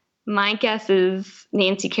 Okay. My guess is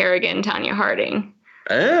Nancy Kerrigan, Tanya Harding.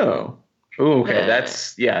 Oh. Ooh, okay.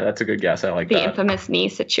 That's a good guess. I like the that. Infamous knee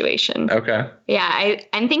situation. Okay. Yeah,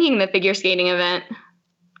 I'm thinking the figure skating event,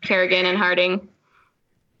 Kerrigan and Harding.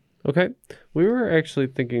 Okay. We were actually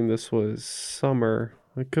thinking this was summer.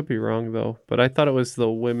 I could be wrong, though. But I thought it was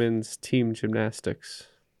the women's team gymnastics.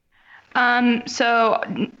 So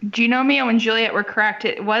Genomeo and Juliet were correct.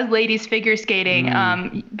 It was ladies figure skating.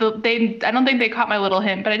 I don't think they caught my little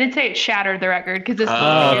hint, but I did say it shattered the record because this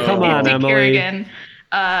come on, Nancy Emily. Kerrigan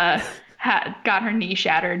got her knee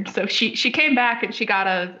shattered. So she came back and she got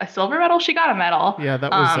a silver medal. She got a medal. Yeah,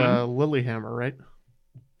 that was Lilyhammer, right?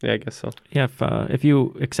 Yeah, I guess so. Yeah, if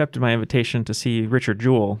you accepted my invitation to see Richard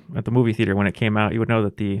Jewell at the movie theater when it came out, you would know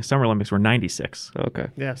that the Summer Olympics were 96. Okay.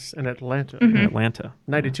 Yes, in Atlanta. In Atlanta.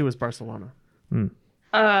 92 is Barcelona.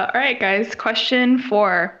 All right, guys. Question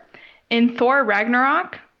 4. In Thor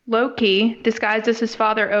Ragnarok, Loki, disguised as his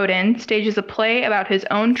father Odin, stages a play about his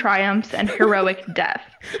own triumphs and heroic death.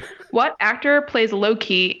 What actor plays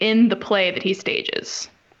Loki in the play that he stages?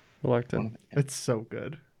 Reluctant. It's so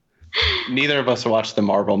good. Neither of us watched the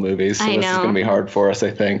Marvel movies, so I this is know. going to be hard for us,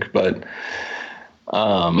 I think. But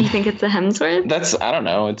You think it's a Hemsworth? I don't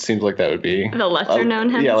know. It seems like that would be The lesser-known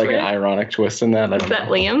Hemsworth? Yeah, like an ironic twist in that. Is that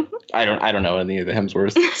Liam? I don't know any of the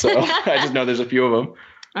Hemsworths, so I just know there's a few of them.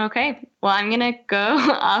 Okay. Well, I'm going to go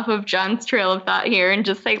off of John's trail of thought here and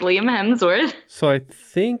just say Liam Hemsworth. So I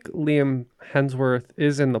think Liam Hemsworth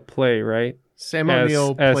is in the play, right? Sam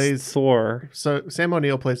O'Neill plays as Thor. So Sam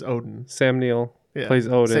O'Neill plays Odin. Sam Neill Yeah. plays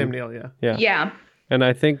Odin. Sam Neill, yeah. Yeah. Yeah. And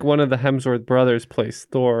I think one of the Hemsworth brothers plays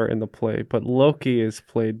Thor in the play, but Loki is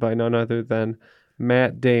played by none other than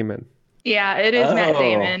Matt Damon. Yeah, it is Matt Oh.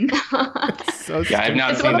 Damon. So Yeah, I've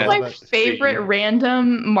not It's seen one of that. my favorite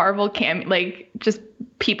random Marvel just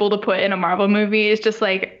people to put in a Marvel movie. It's just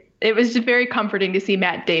like, it was just very comforting to see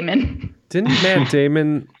Matt Damon. Didn't Matt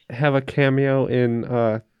Damon have a cameo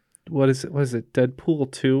in what is it,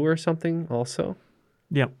 Deadpool 2 or something also?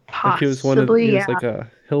 Yeah. Like he was like a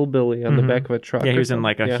hillbilly on the back of a truck. Yeah, he or was in something.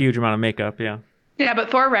 like a huge amount of makeup, yeah. Yeah,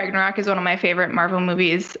 but Thor Ragnarok is one of my favorite Marvel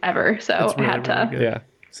movies ever, so It's I had to really good. Yeah.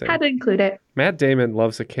 Same. had to include it. Matt Damon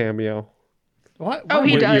loves a cameo. What? Oh,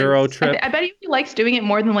 he With does. Euro Trip. I bet he likes doing it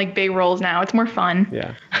more than like big roles now. It's more fun.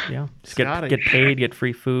 Yeah. Yeah. Just Scotty. get paid, get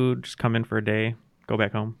free food, just come in for a day, go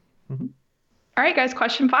back home. All right, guys,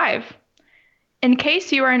 question 5. In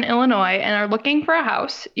case you are in Illinois and are looking for a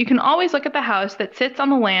house, you can always look at the house that sits on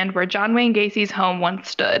the land where John Wayne Gacy's home once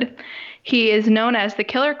stood. He is known as the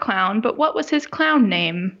Killer Clown, but what was his clown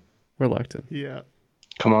name? Reluctant. Yeah.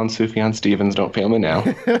 Come on, Sufjan Stevens, don't fail me now.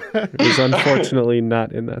 It is unfortunately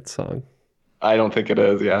not in that song. I don't think it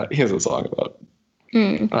is. Yeah, he has a song about.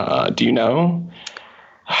 Do you know?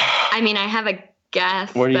 I mean, I have a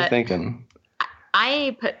guess. What are you but thinking?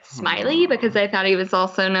 I put Smiley because I thought he was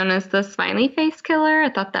also known as the Smiley Face Killer.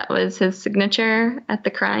 I thought that was his signature at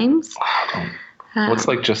the crimes. What's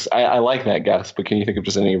like just? I like that guess, but can you think of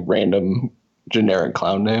just any random generic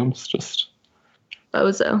clown names? Just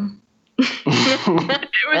Bozo.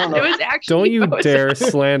 It was actually Don't you Bozo. dare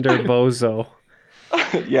slander Bozo.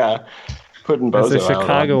 yeah, putting As Bozo a out on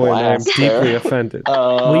Chicagoan, I'm blast deeply there. offended.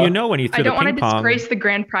 Well, you know when you I threw the don't want to ping pong, disgrace the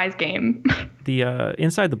grand prize game. the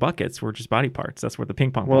inside the buckets were just body parts. That's where the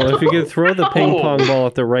ping pong ball Well, if you could throw the ping pong ball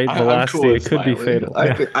at the right I'm velocity, cool it with could be Smiley. fatal.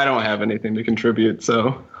 I don't have anything to contribute,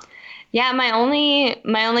 so Yeah, my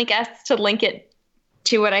only guess to link it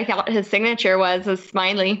to what I thought his signature was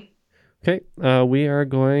Smiley. Okay, we are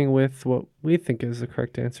going with what we think is the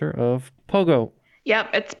correct answer of Pogo. Yep,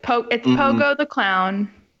 it's Pogo the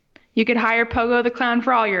Clown. You could hire Pogo the Clown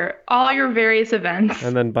for all your various events.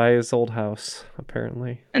 And then buy his old house,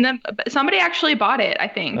 apparently. And then somebody actually bought it, I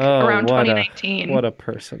think, Oh, around what 2019. What a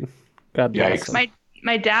person. God bless him.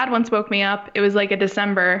 My dad once woke me up. It was like a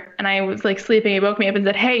December, and I was like sleeping. He woke me up and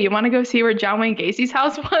said, "Hey, you want to go see where John Wayne Gacy's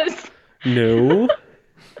house was?" No.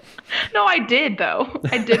 No, I did though.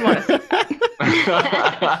 I did want to see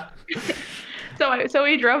that. So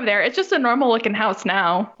we drove there. It's just a normal looking house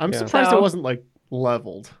now. I'm Yeah. surprised So- it wasn't like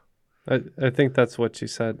leveled. I think that's what she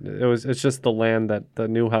said. It's just the land that the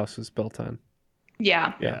new house was built on.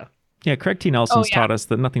 Yeah. Yeah. Yeah, Craig T. Nelson's yeah. taught us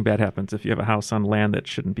that nothing bad happens if you have a house on land that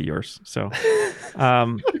shouldn't be yours. So,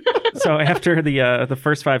 so after the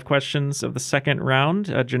first 5 questions of the second round,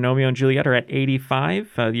 Genomio and Juliet are at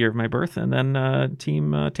 85, the year of my birth, and then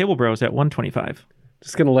Team Table Bros at 125.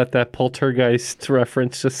 Just going to let that poltergeist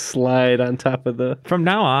reference just slide on top of the... From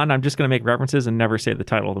now on, I'm just going to make references and never say the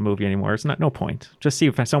title of the movie anymore. It's no point. Just see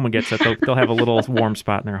if someone gets it. They'll have a little warm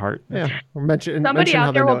spot in their heart. Yeah. Or Somebody mention how out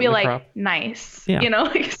they there know will it be in the like, crop. nice. Yeah. You know,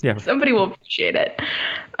 like, Yeah. somebody will appreciate it.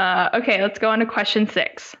 Okay, let's go on to question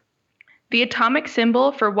 6. The atomic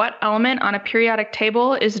symbol for what element on a periodic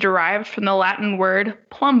table is derived from the Latin word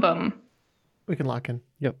plumbum? We can lock in.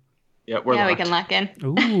 Yep. yeah, we're Yeah, we locked. can lock in.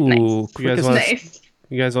 Ooh, You guys quick as wanna- Nice.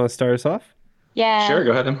 You guys want to start us off? Yeah. Sure,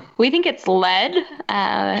 go ahead. We think it's lead.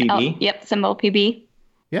 PB? Yep, symbol PB.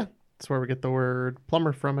 Yeah. That's where we get the word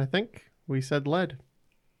plumber from, I think. We said lead.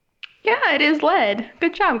 Yeah, it is lead.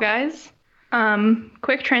 Good job, guys.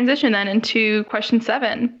 Quick transition then into question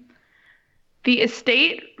 7. The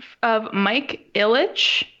estate of Mike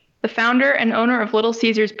Ilitch, the founder and owner of Little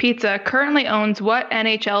Caesars Pizza, currently owns what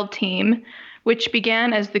NHL team, which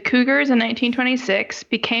began as the Cougars in 1926,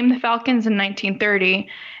 became the Falcons in 1930,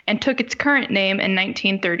 and took its current name in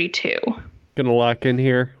 1932? Gonna lock in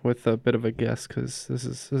here with a bit of a guess because this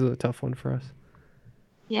is a tough one for us.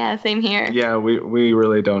 Yeah, same here. Yeah, we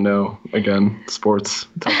really don't know. Again, sports,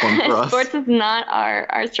 tough one for us. Sports is not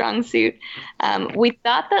our strong suit. We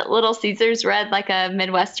thought that Little Caesars read like a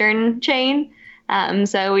Midwestern chain,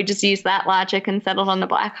 so we just used that logic and settled on the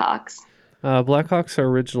Blackhawks. Blackhawks are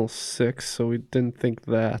original 6, so we didn't think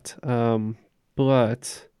that.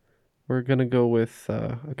 But we're going to go with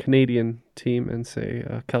a Canadian team and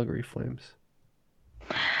say Calgary Flames.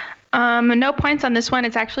 No points on this one.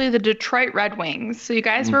 It's actually the Detroit Red Wings. So you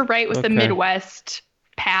guys were right with the Midwest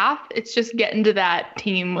path. It's just getting to that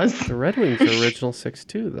team was... The Red Wings are original 6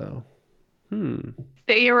 too, though.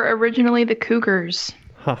 They were originally the Cougars.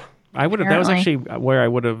 Huh. I would have. That was actually where I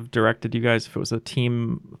would have directed you guys if it was a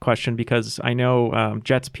team question, because I know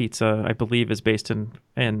Jets Pizza, I believe, is based in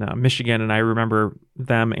Michigan, and I remember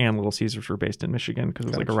them and Little Caesars were based in Michigan because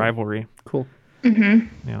it was like a rivalry. Cool.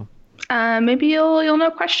 Mm-hmm. Yeah. Maybe you'll know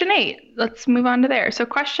question 8. Let's move on to there. So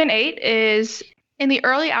question 8 is: in the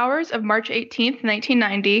early hours of March 18th,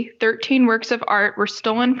 1990, 13 works of art were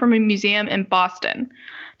stolen from a museum in Boston.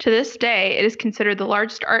 To this day, it is considered the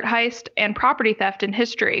largest art heist and property theft in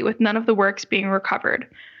history, with none of the works being recovered.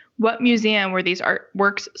 What museum were these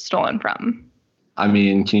artworks stolen from? I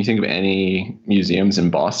mean, can you think of any museums in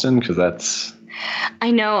Boston? Because that's... I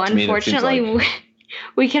know, to me, unfortunately,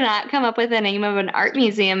 we cannot come up with the name of an art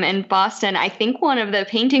museum in Boston. I think one of the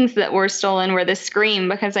paintings that were stolen were the Scream,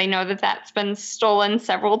 because I know that that's been stolen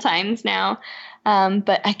several times now.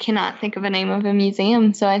 But I cannot think of a name of a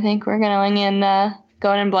museum, so I think we're going in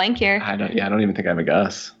blank here. I don't even think I have a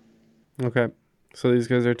guess. Okay. So these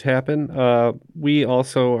guys are tapping. We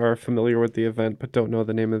also are familiar with the event, but don't know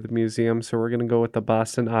the name of the museum. So we're going to go with the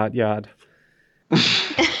Boston Art Yard. What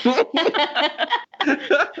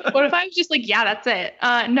if I was just like, yeah, that's it?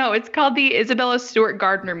 No, it's called the Isabella Stewart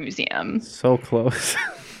Gardner Museum. So close.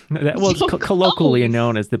 That was colloquially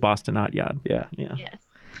known as the Boston Art Yard. Yeah. Yes.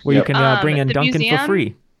 Where you can bring in the Duncan for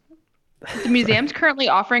free. The museum's currently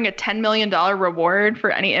offering a $10 million reward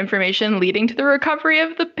for any information leading to the recovery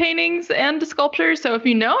of the paintings and sculptures. So if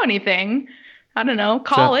you know anything, I don't know,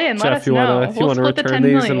 call in, let us know. If you want to return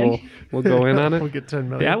these and we'll go in on it. We'll get 10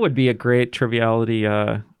 million. That would be a great triviality,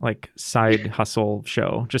 like side hustle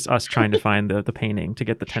show. Just us trying to find the painting to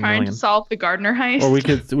get the 10 million. Trying to solve the Gardner heist. Or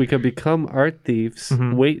we could become art thieves,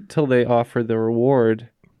 wait till they offer the reward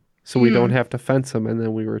so we don't have to fence them, and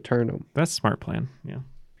then we return them. That's a smart plan, yeah.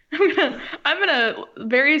 I'm gonna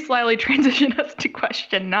very slyly transition us to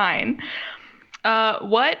question 9.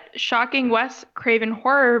 What shocking Wes Craven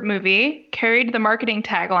horror movie carried the marketing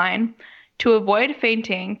tagline, "To avoid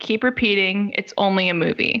fainting, keep repeating, it's only a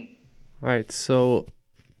movie"? All right, so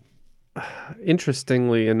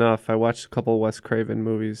interestingly enough, I watched a couple of Wes Craven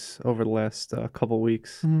movies over the last couple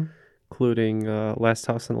weeks, including Last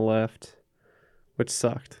House on the Left, which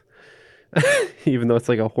sucked, even though it's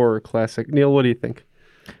like a horror classic. Neil, what do you think?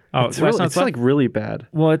 Oh, it's like really bad.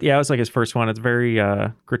 Well, yeah, it was like his first one. It's very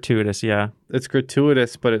gratuitous, yeah. It's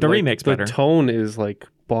gratuitous, but the remake's better. The tone is like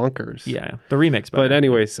bonkers. Yeah, the remake's better. But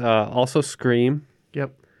anyways, also Scream.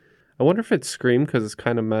 Yep. I wonder if it's Scream because it's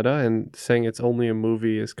kind of meta, and saying it's only a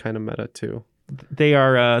movie is kind of meta too. They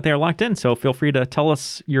are locked in, so feel free to tell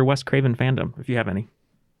us your Wes Craven fandom if you have any.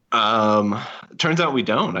 Turns out we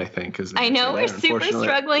don't, I think. I know, we're super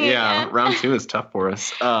struggling again. Yeah, round 2 is tough for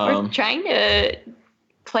us. We're trying to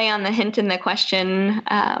play on the hint in the question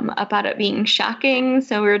about it being shocking.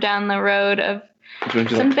 So we're down the road of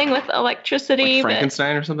something with electricity. Like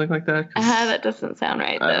Frankenstein or something like that? That doesn't sound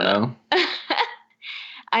right, though. I don't know.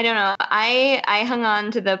 I don't know. I hung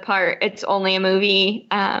on to the part, it's only a movie,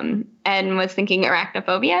 and was thinking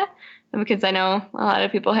arachnophobia, because I know a lot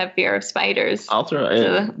of people have fear of spiders. I'll throw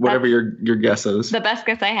in whatever your guess is. The best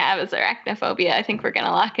guess I have is arachnophobia. I think we're going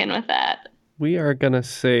to lock in with that. We are going to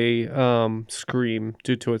say Scream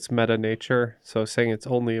due to its meta nature. So saying it's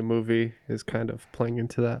only a movie is kind of playing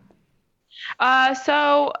into that.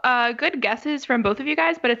 So good guesses from both of you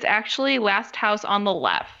guys, but it's actually Last House on the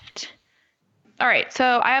Left. All right,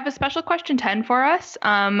 so I have a special question 10 for us.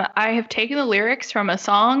 I have taken the lyrics from a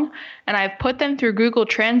song and I've put them through Google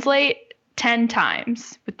Translate 10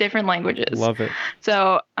 times with different languages. Love it.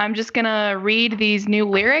 So I'm just going to read these new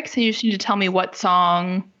lyrics and you just need to tell me what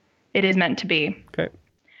song it is meant to be. Okay.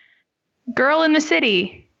 Girl in the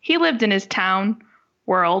city, he lived in his town,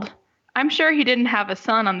 world. I'm sure he didn't have a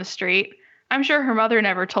son on the street. I'm sure her mother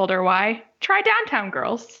never told her why. Try downtown,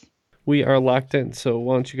 girls. We are locked in, so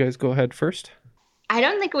why don't you guys go ahead first? I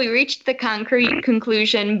don't think we reached the concrete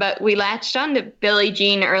conclusion, but we latched on to Billie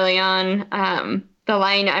Jean early on. The the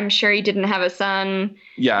line, I'm sure he didn't have a son.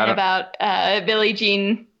 Yeah. And about Billie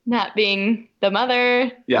Jean not being the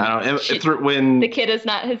mother. Yeah, I don't, when the kid is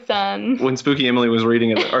not his son. When Spooky Emily was reading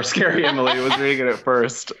it, or Scary Emily was reading it at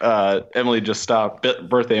first, Emily just stopped.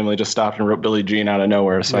 Birthday Emily just stopped and wrote Billie Jean out of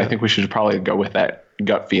nowhere. So I think we should probably go with that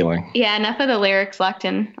gut feeling. Yeah, enough of the lyrics locked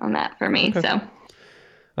in on that for me. Okay. So.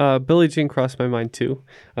 Billie Jean crossed my mind too.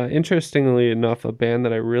 Interestingly enough, a band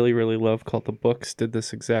that I really, really love called The Books did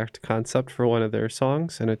this exact concept for one of their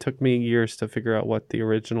songs, and it took me years to figure out what the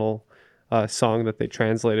original song that they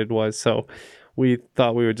translated was. So we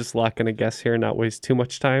thought we would just lock in a guess here and not waste too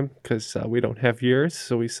much time because we don't have years.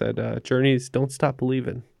 So we said, Journey's Don't Stop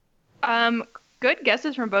Believin'. Good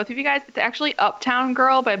guesses from both of you guys. It's actually Uptown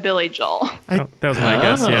Girl by Billy Joel. That was my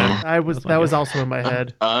guess, yeah. That was also in my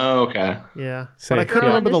head. Oh, okay. Yeah. But I couldn't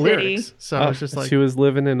remember the lyrics. So I was just like... She was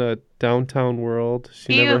living in a downtown world.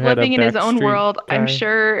 He was living in his own world. Guy. I'm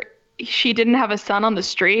sure she didn't have a son on the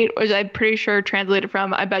street, which I'm pretty sure translated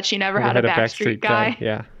from, I bet she never had a backstreet guy.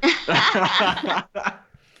 Yeah.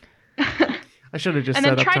 I should have just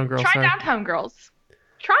said Uptown Girls. Try Downtown Girls.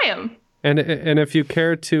 Try them. And if you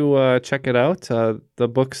care to check it out, the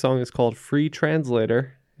book song is called Free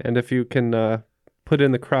Translator. And if you can put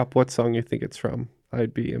in the crop what song you think it's from,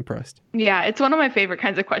 I'd be impressed. Yeah, it's one of my favorite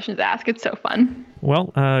kinds of questions to ask. It's so fun.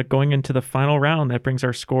 Well, going into the final round, that brings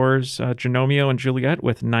our scores Genomio and Juliet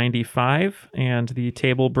with 95 and the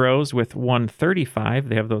Table Bros with 135.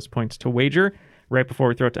 They have those points to wager. Right before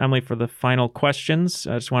we throw it to Emily for the final questions,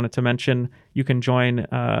 I just wanted to mention you can join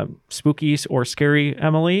Spooky or Scary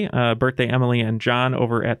Emily, Birthday Emily, and John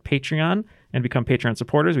over at Patreon and become Patreon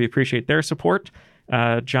supporters. We appreciate their support.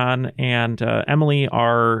 John and Emily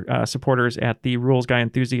are supporters at the Rules Guy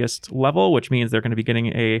Enthusiast level, which means they're going to be getting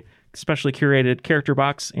a specially curated character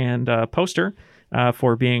box and poster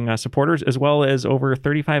for being supporters, as well as over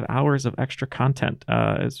 35 hours of extra content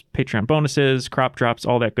as Patreon bonuses, crop drops,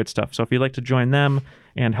 all that good stuff. So if you'd like to join them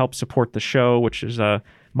and help support the show, which is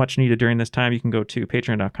much needed during this time, you can go to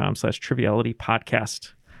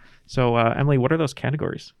patreon.com/trivialitypodcast. So Emily, what are those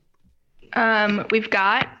categories? We've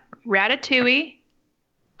got Ratatouille,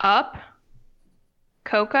 Up,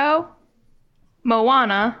 Coco,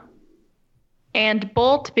 Moana, and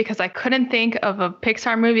Bolt, because I couldn't think of a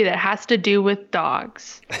Pixar movie that has to do with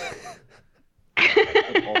dogs. All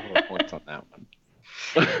the points on that one.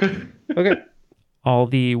 Okay. All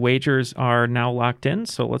the wagers are now locked in,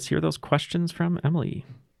 so let's hear those questions from Emily.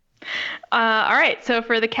 All right, so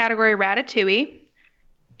for the category Ratatouille,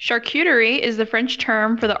 charcuterie is the French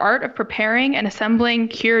term for the art of preparing and assembling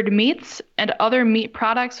cured meats and other meat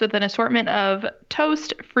products with an assortment of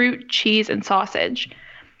toast, fruit, cheese, and sausage.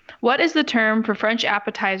 What is the term for French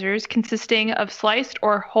appetizers consisting of sliced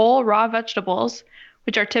or whole raw vegetables,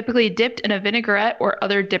 which are typically dipped in a vinaigrette or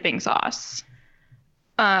other dipping sauce?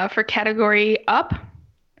 For category Up,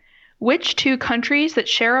 which two countries that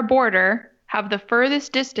share a border have the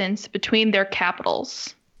furthest distance between their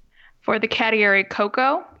capitals? For the category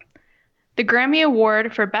Coco, the Grammy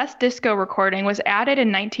Award for Best Disco Recording was added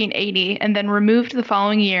in 1980 and then removed the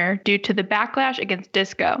following year due to the backlash against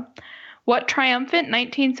disco. What triumphant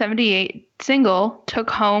 1978 single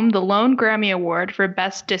took home the lone Grammy Award for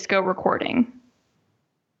Best Disco Recording?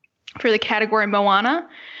 For the category Moana,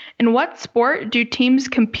 in what sport do teams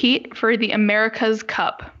compete for the America's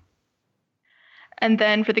Cup? And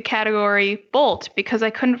then for the category Bolt, because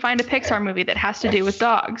I couldn't find a Pixar movie that has to do with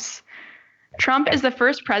dogs. Trump is the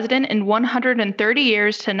first president in 130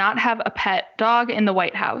 years to not have a pet dog in the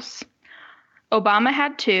White House. Obama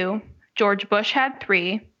had 2, George Bush had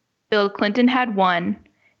 3, Bill Clinton had 1,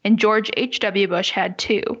 and George H.W. Bush had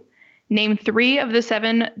 2. Name 3 of the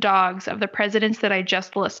 7 dogs of the presidents that I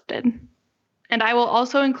just listed. And I will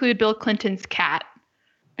also include Bill Clinton's cat,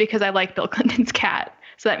 because I like Bill Clinton's cat.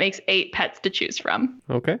 So that makes 8 pets to choose from.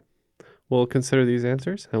 Okay. We'll consider these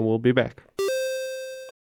answers, and we'll be back.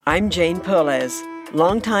 I'm Jane Perlez,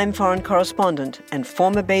 longtime foreign correspondent and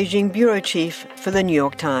former Beijing bureau chief for the New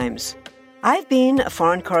York Times. I've been a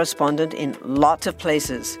foreign correspondent in lots of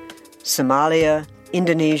places: Somalia,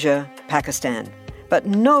 Indonesia, Pakistan, but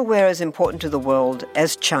nowhere as important to the world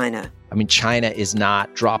as China. I mean, China is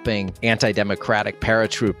not dropping anti-democratic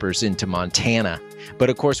paratroopers into Montana. But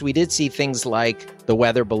of course, we did see things like the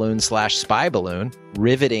weather balloon/spy balloon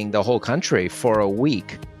riveting the whole country for a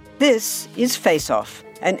week. This is Face Off,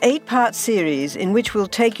 an 8-part series in which we'll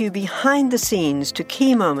take you behind the scenes to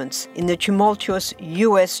key moments in the tumultuous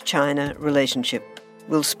U.S.-China relationship.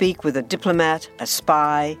 We'll speak with a diplomat, a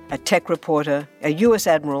spy, a tech reporter, a U.S.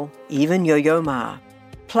 admiral, even Yo-Yo Ma.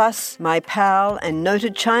 Plus, my pal and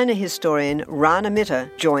noted China historian Rana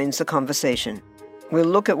Mitter joins the conversation. We'll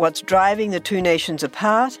look at what's driving the two nations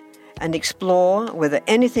apart and explore whether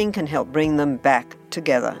anything can help bring them back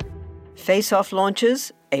together. Face Off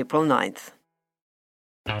launches April 9th.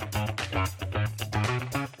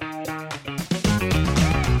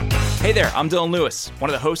 Hey there, I'm Dylan Lewis, one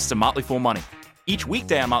of the hosts of Motley Fool Money. Each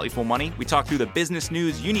weekday on Motley Fool Money, we talk through the business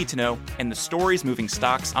news you need to know and the stories moving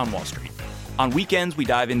stocks on Wall Street. On weekends, we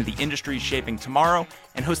dive into the industries shaping tomorrow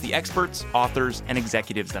and host the experts, authors, and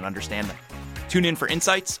executives that understand them. Tune in for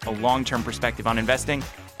insights, a long-term perspective on investing,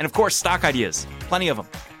 and of course, stock ideas. Plenty of them.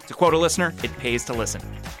 To quote a listener, it pays to listen.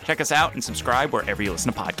 Check us out and subscribe wherever you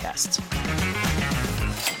listen to podcasts.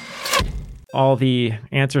 All the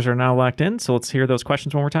answers are now locked in, so let's hear those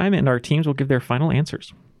questions one more time, and our teams will give their final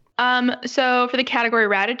answers. So for the category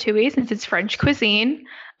ratatouille, since it's French cuisine,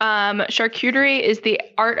 charcuterie is the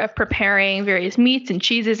art of preparing various meats and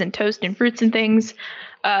cheeses and toast and fruits and things.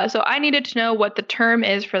 So I needed to know what the term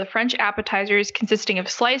is for the French appetizers consisting of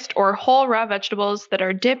sliced or whole raw vegetables that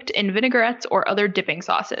are dipped in vinaigrettes or other dipping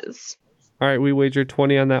sauces. All right, we wagered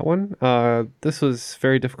 20 on that one. This was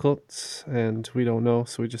very difficult, and we don't know,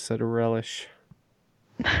 so we just said a relish.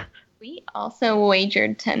 We also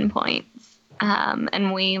wagered 10 points,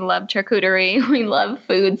 and we love charcuterie. We love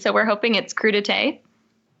food, so we're hoping it's crudité.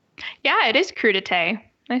 Yeah, it is crudité.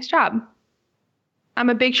 Nice job. I'm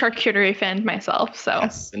a big charcuterie fan myself, so.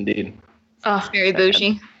 Yes, indeed. Oh, it's very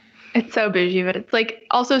bougie. It's so bougie, but it's like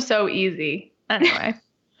also so easy. Anyway.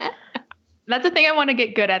 That's the thing I want to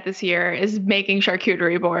get good at this year is making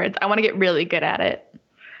charcuterie boards. I want to get really good at it.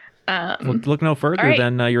 Well, look no further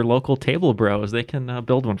than your local Table Bros. They can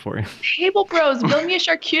build one for you. Table Bros, build me a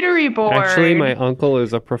charcuterie board. Actually, my uncle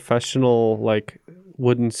is a professional,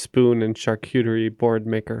 wooden spoon and charcuterie board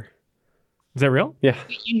maker. Is that real? Yeah.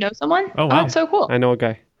 You know someone? Oh, wow. That's so cool. I know a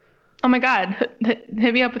guy. Oh my God. Hook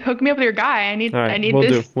me up with your guy. I need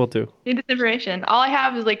this. We'll do. Need this information. All I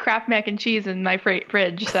have is Kraft mac and cheese in my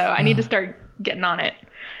fridge, so I need to start getting on it.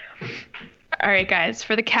 All right, guys.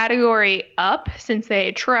 For the category up, since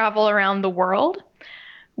they travel around the world,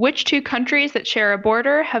 which two countries that share a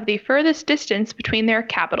border have the furthest distance between their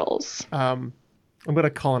capitals? I'm going to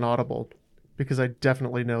call an audible because I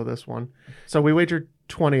definitely know this one. So we wagered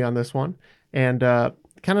 20 on this one, and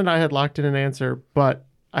Ken and I had locked in an answer, but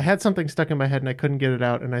I had something stuck in my head and I couldn't get it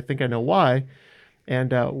out, and I think I know why.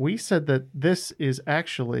 And we said that this is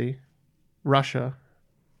actually Russia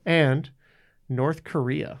and North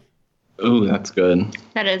Korea. Ooh, that's good.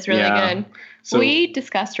 That is really good. So we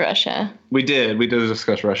discussed Russia. We did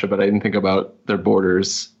discuss Russia, but I didn't think about their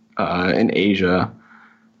borders in Asia.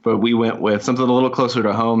 But we went with something a little closer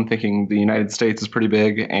to home, thinking the United States is pretty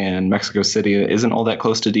big and Mexico City isn't all that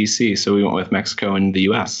close to D.C., so we went with Mexico and the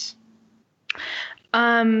U.S.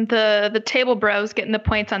 The Table Bros getting the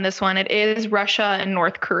points on this one. It is Russia and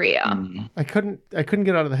North Korea. I couldn't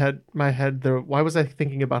get out of my head why was I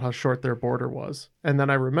thinking about how short their border was? And then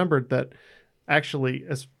I remembered that actually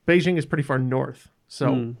as Beijing is pretty far north.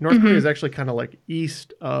 So North Korea is actually kind of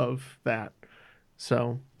east of that.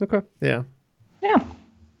 So okay. Yeah. Yeah.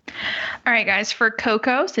 All right, guys, for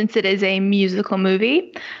Coco, since it is a musical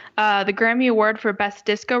movie, the Grammy Award for Best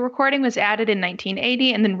Disco Recording was added in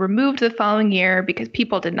 1980 and then removed the following year because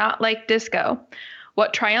people did not like disco.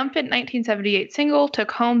 What triumphant 1978 single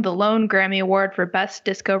took home the lone Grammy Award for Best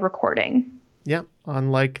Disco Recording? Yeah,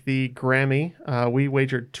 unlike the Grammy, we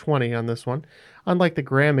wagered 20 on this one. Unlike the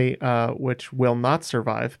Grammy, which will not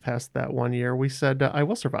survive past that 1 year, we said I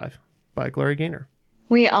Will Survive by Gloria Gaynor.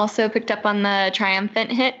 We also picked up on the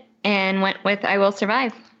triumphant hit and went with I Will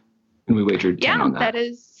Survive. And we wagered 10 on that.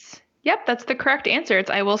 That's the correct answer.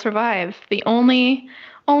 It's I Will Survive. The only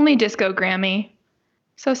disco Grammy.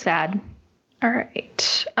 So sad. All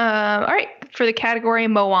right. For the category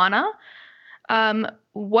Moana,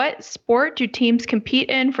 what sport do teams compete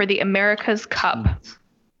in for the America's Cup?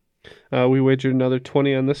 We wagered another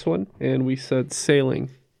 20 on this one, and we said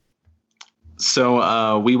sailing.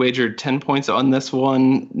 So we wagered 10 points on this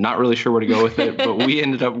one. Not really sure where to go with it, but we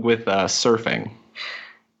ended up with surfing.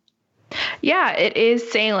 Yeah, it is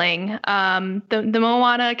sailing. The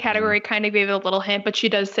Moana category kind of gave it a little hint, but she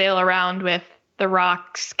does sail around with The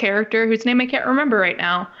Rock's character, whose name I can't remember right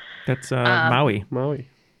now. That's Maui. Maui.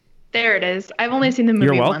 There it is. I've only seen the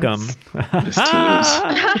movie You're once. welcome.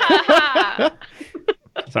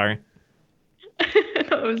 Sorry.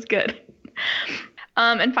 That was good.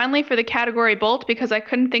 And finally, for the category Bolt, because I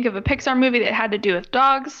couldn't think of a Pixar movie that had to do with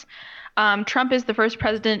dogs, Trump is the first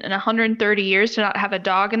president in 130 years to not have a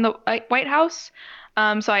dog in the White House.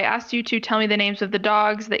 So I asked you to tell me the names of the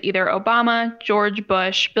dogs that either Obama, George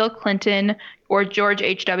Bush, Bill Clinton, or George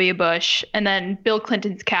H.W. Bush, and then Bill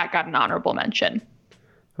Clinton's cat got an honorable mention.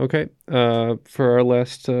 Okay. For our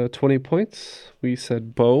last 20 points, we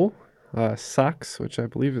said Bo, Socks, which I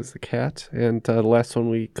believe is the cat, and the last one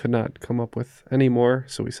we could not come up with any more,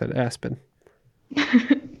 so we said Aspen.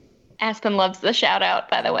 Aspen loves the shout out,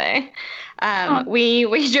 by the way. We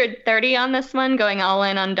wagered 30 on this one, going all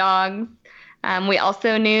in on dogs. We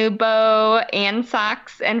also knew Bo and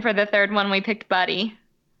Socks, and for the third one, we picked Buddy.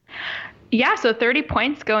 Yeah, so 30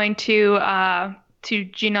 points going to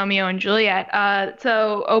Genomeo and Juliet.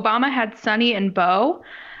 So Obama had Sunny and Bo,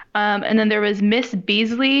 and then there was Miss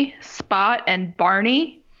Beasley, Spot, and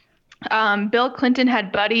Barney. Bill Clinton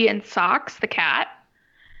had Buddy and Socks, the cat.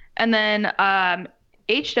 And then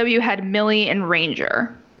HW had Millie and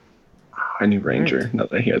Ranger. I knew Ranger. Now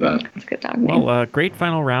that I hear that. That's a good dog name. Well, great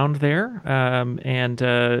final round there. And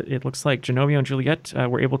it looks like Genovio and Juliet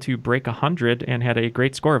were able to break 100 and had a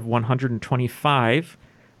great score of 125.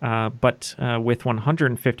 But with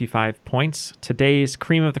 155 points, today's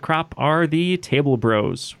cream of the crop are the Table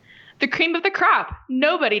Bros. The cream of the crop.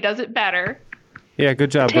 Nobody does it better. Yeah,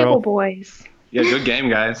 good job, Table bro. Boys. Yeah, good game,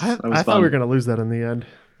 guys. I thought we were going to lose that in the end.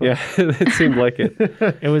 Yeah, it seemed like it.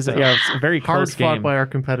 It was a very hard close fought game. by our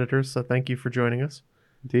competitors, so thank you for joining us.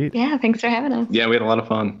 Indeed. Yeah, thanks for having us. Yeah, we had a lot of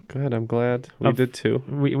fun. Good, I'm glad. We did too.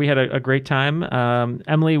 We had a great time.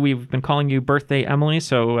 Emily, we've been calling you Birthday Emily,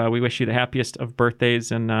 so we wish you the happiest of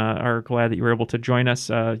birthdays and are glad that you were able to join us.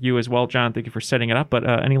 You as well, John. Thank you for setting it up. But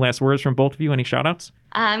any last words from both of you? Any shout outs?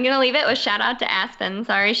 I'm going to leave it with shout out to Aspen.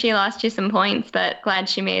 Sorry she lost you some points, but glad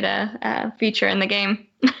she made a feature in the game.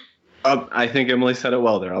 I think Emily said it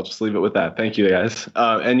well there. I'll just leave it with that. Thank you, guys.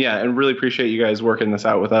 And really appreciate you guys working this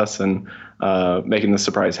out with us and making this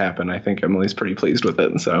surprise happen. I think Emily's pretty pleased with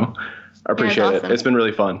it, so I appreciate it. It's been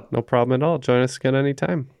really fun. No problem at all. Join us again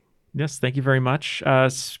anytime. Yes, thank you very much.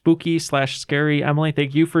 Spooky/scary Emily,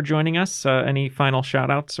 thank you for joining us. Any final shout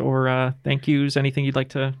outs or thank yous? Anything you'd like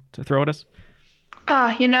to throw at us?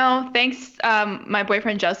 Thanks. My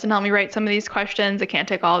boyfriend Justin helped me write some of these questions. I can't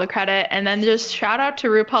take all the credit. And then just shout out to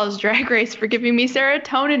RuPaul's Drag Race for giving me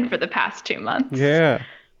serotonin for the past 2 months. Yeah.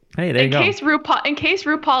 Hey, there you go. In case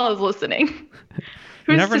RuPaul is listening. You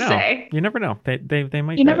Who's never to know. say? You never know. They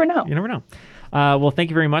might. You never know. You never know. Well, thank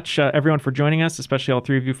you very much, everyone, for joining us, especially all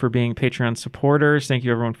three of you for being Patreon supporters. Thank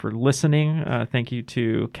you, everyone, for listening. Thank you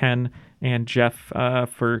to Ken and Jeff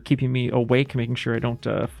for keeping me awake, making sure I don't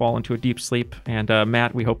fall into a deep sleep. And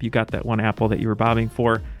Matt, we hope you got that one apple that you were bobbing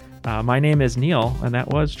for. My name is Neil, and that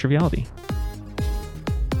was Triviality.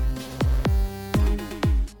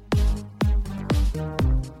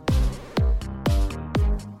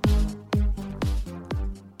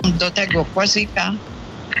 Do tego kozyka.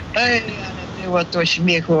 Ej, ale było to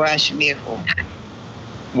śmiechu, a śmiechu.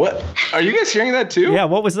 What? Are you guys hearing that too? Yeah,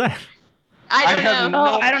 what was that? I don't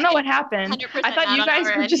know. I don't know what happened. I thought you guys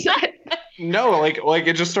were just No, like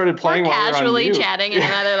it just started playing while we were on Casually mute. chatting in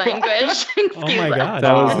another language. Oh my God.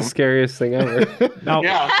 That was the scariest thing ever. Now,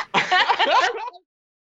 Yeah.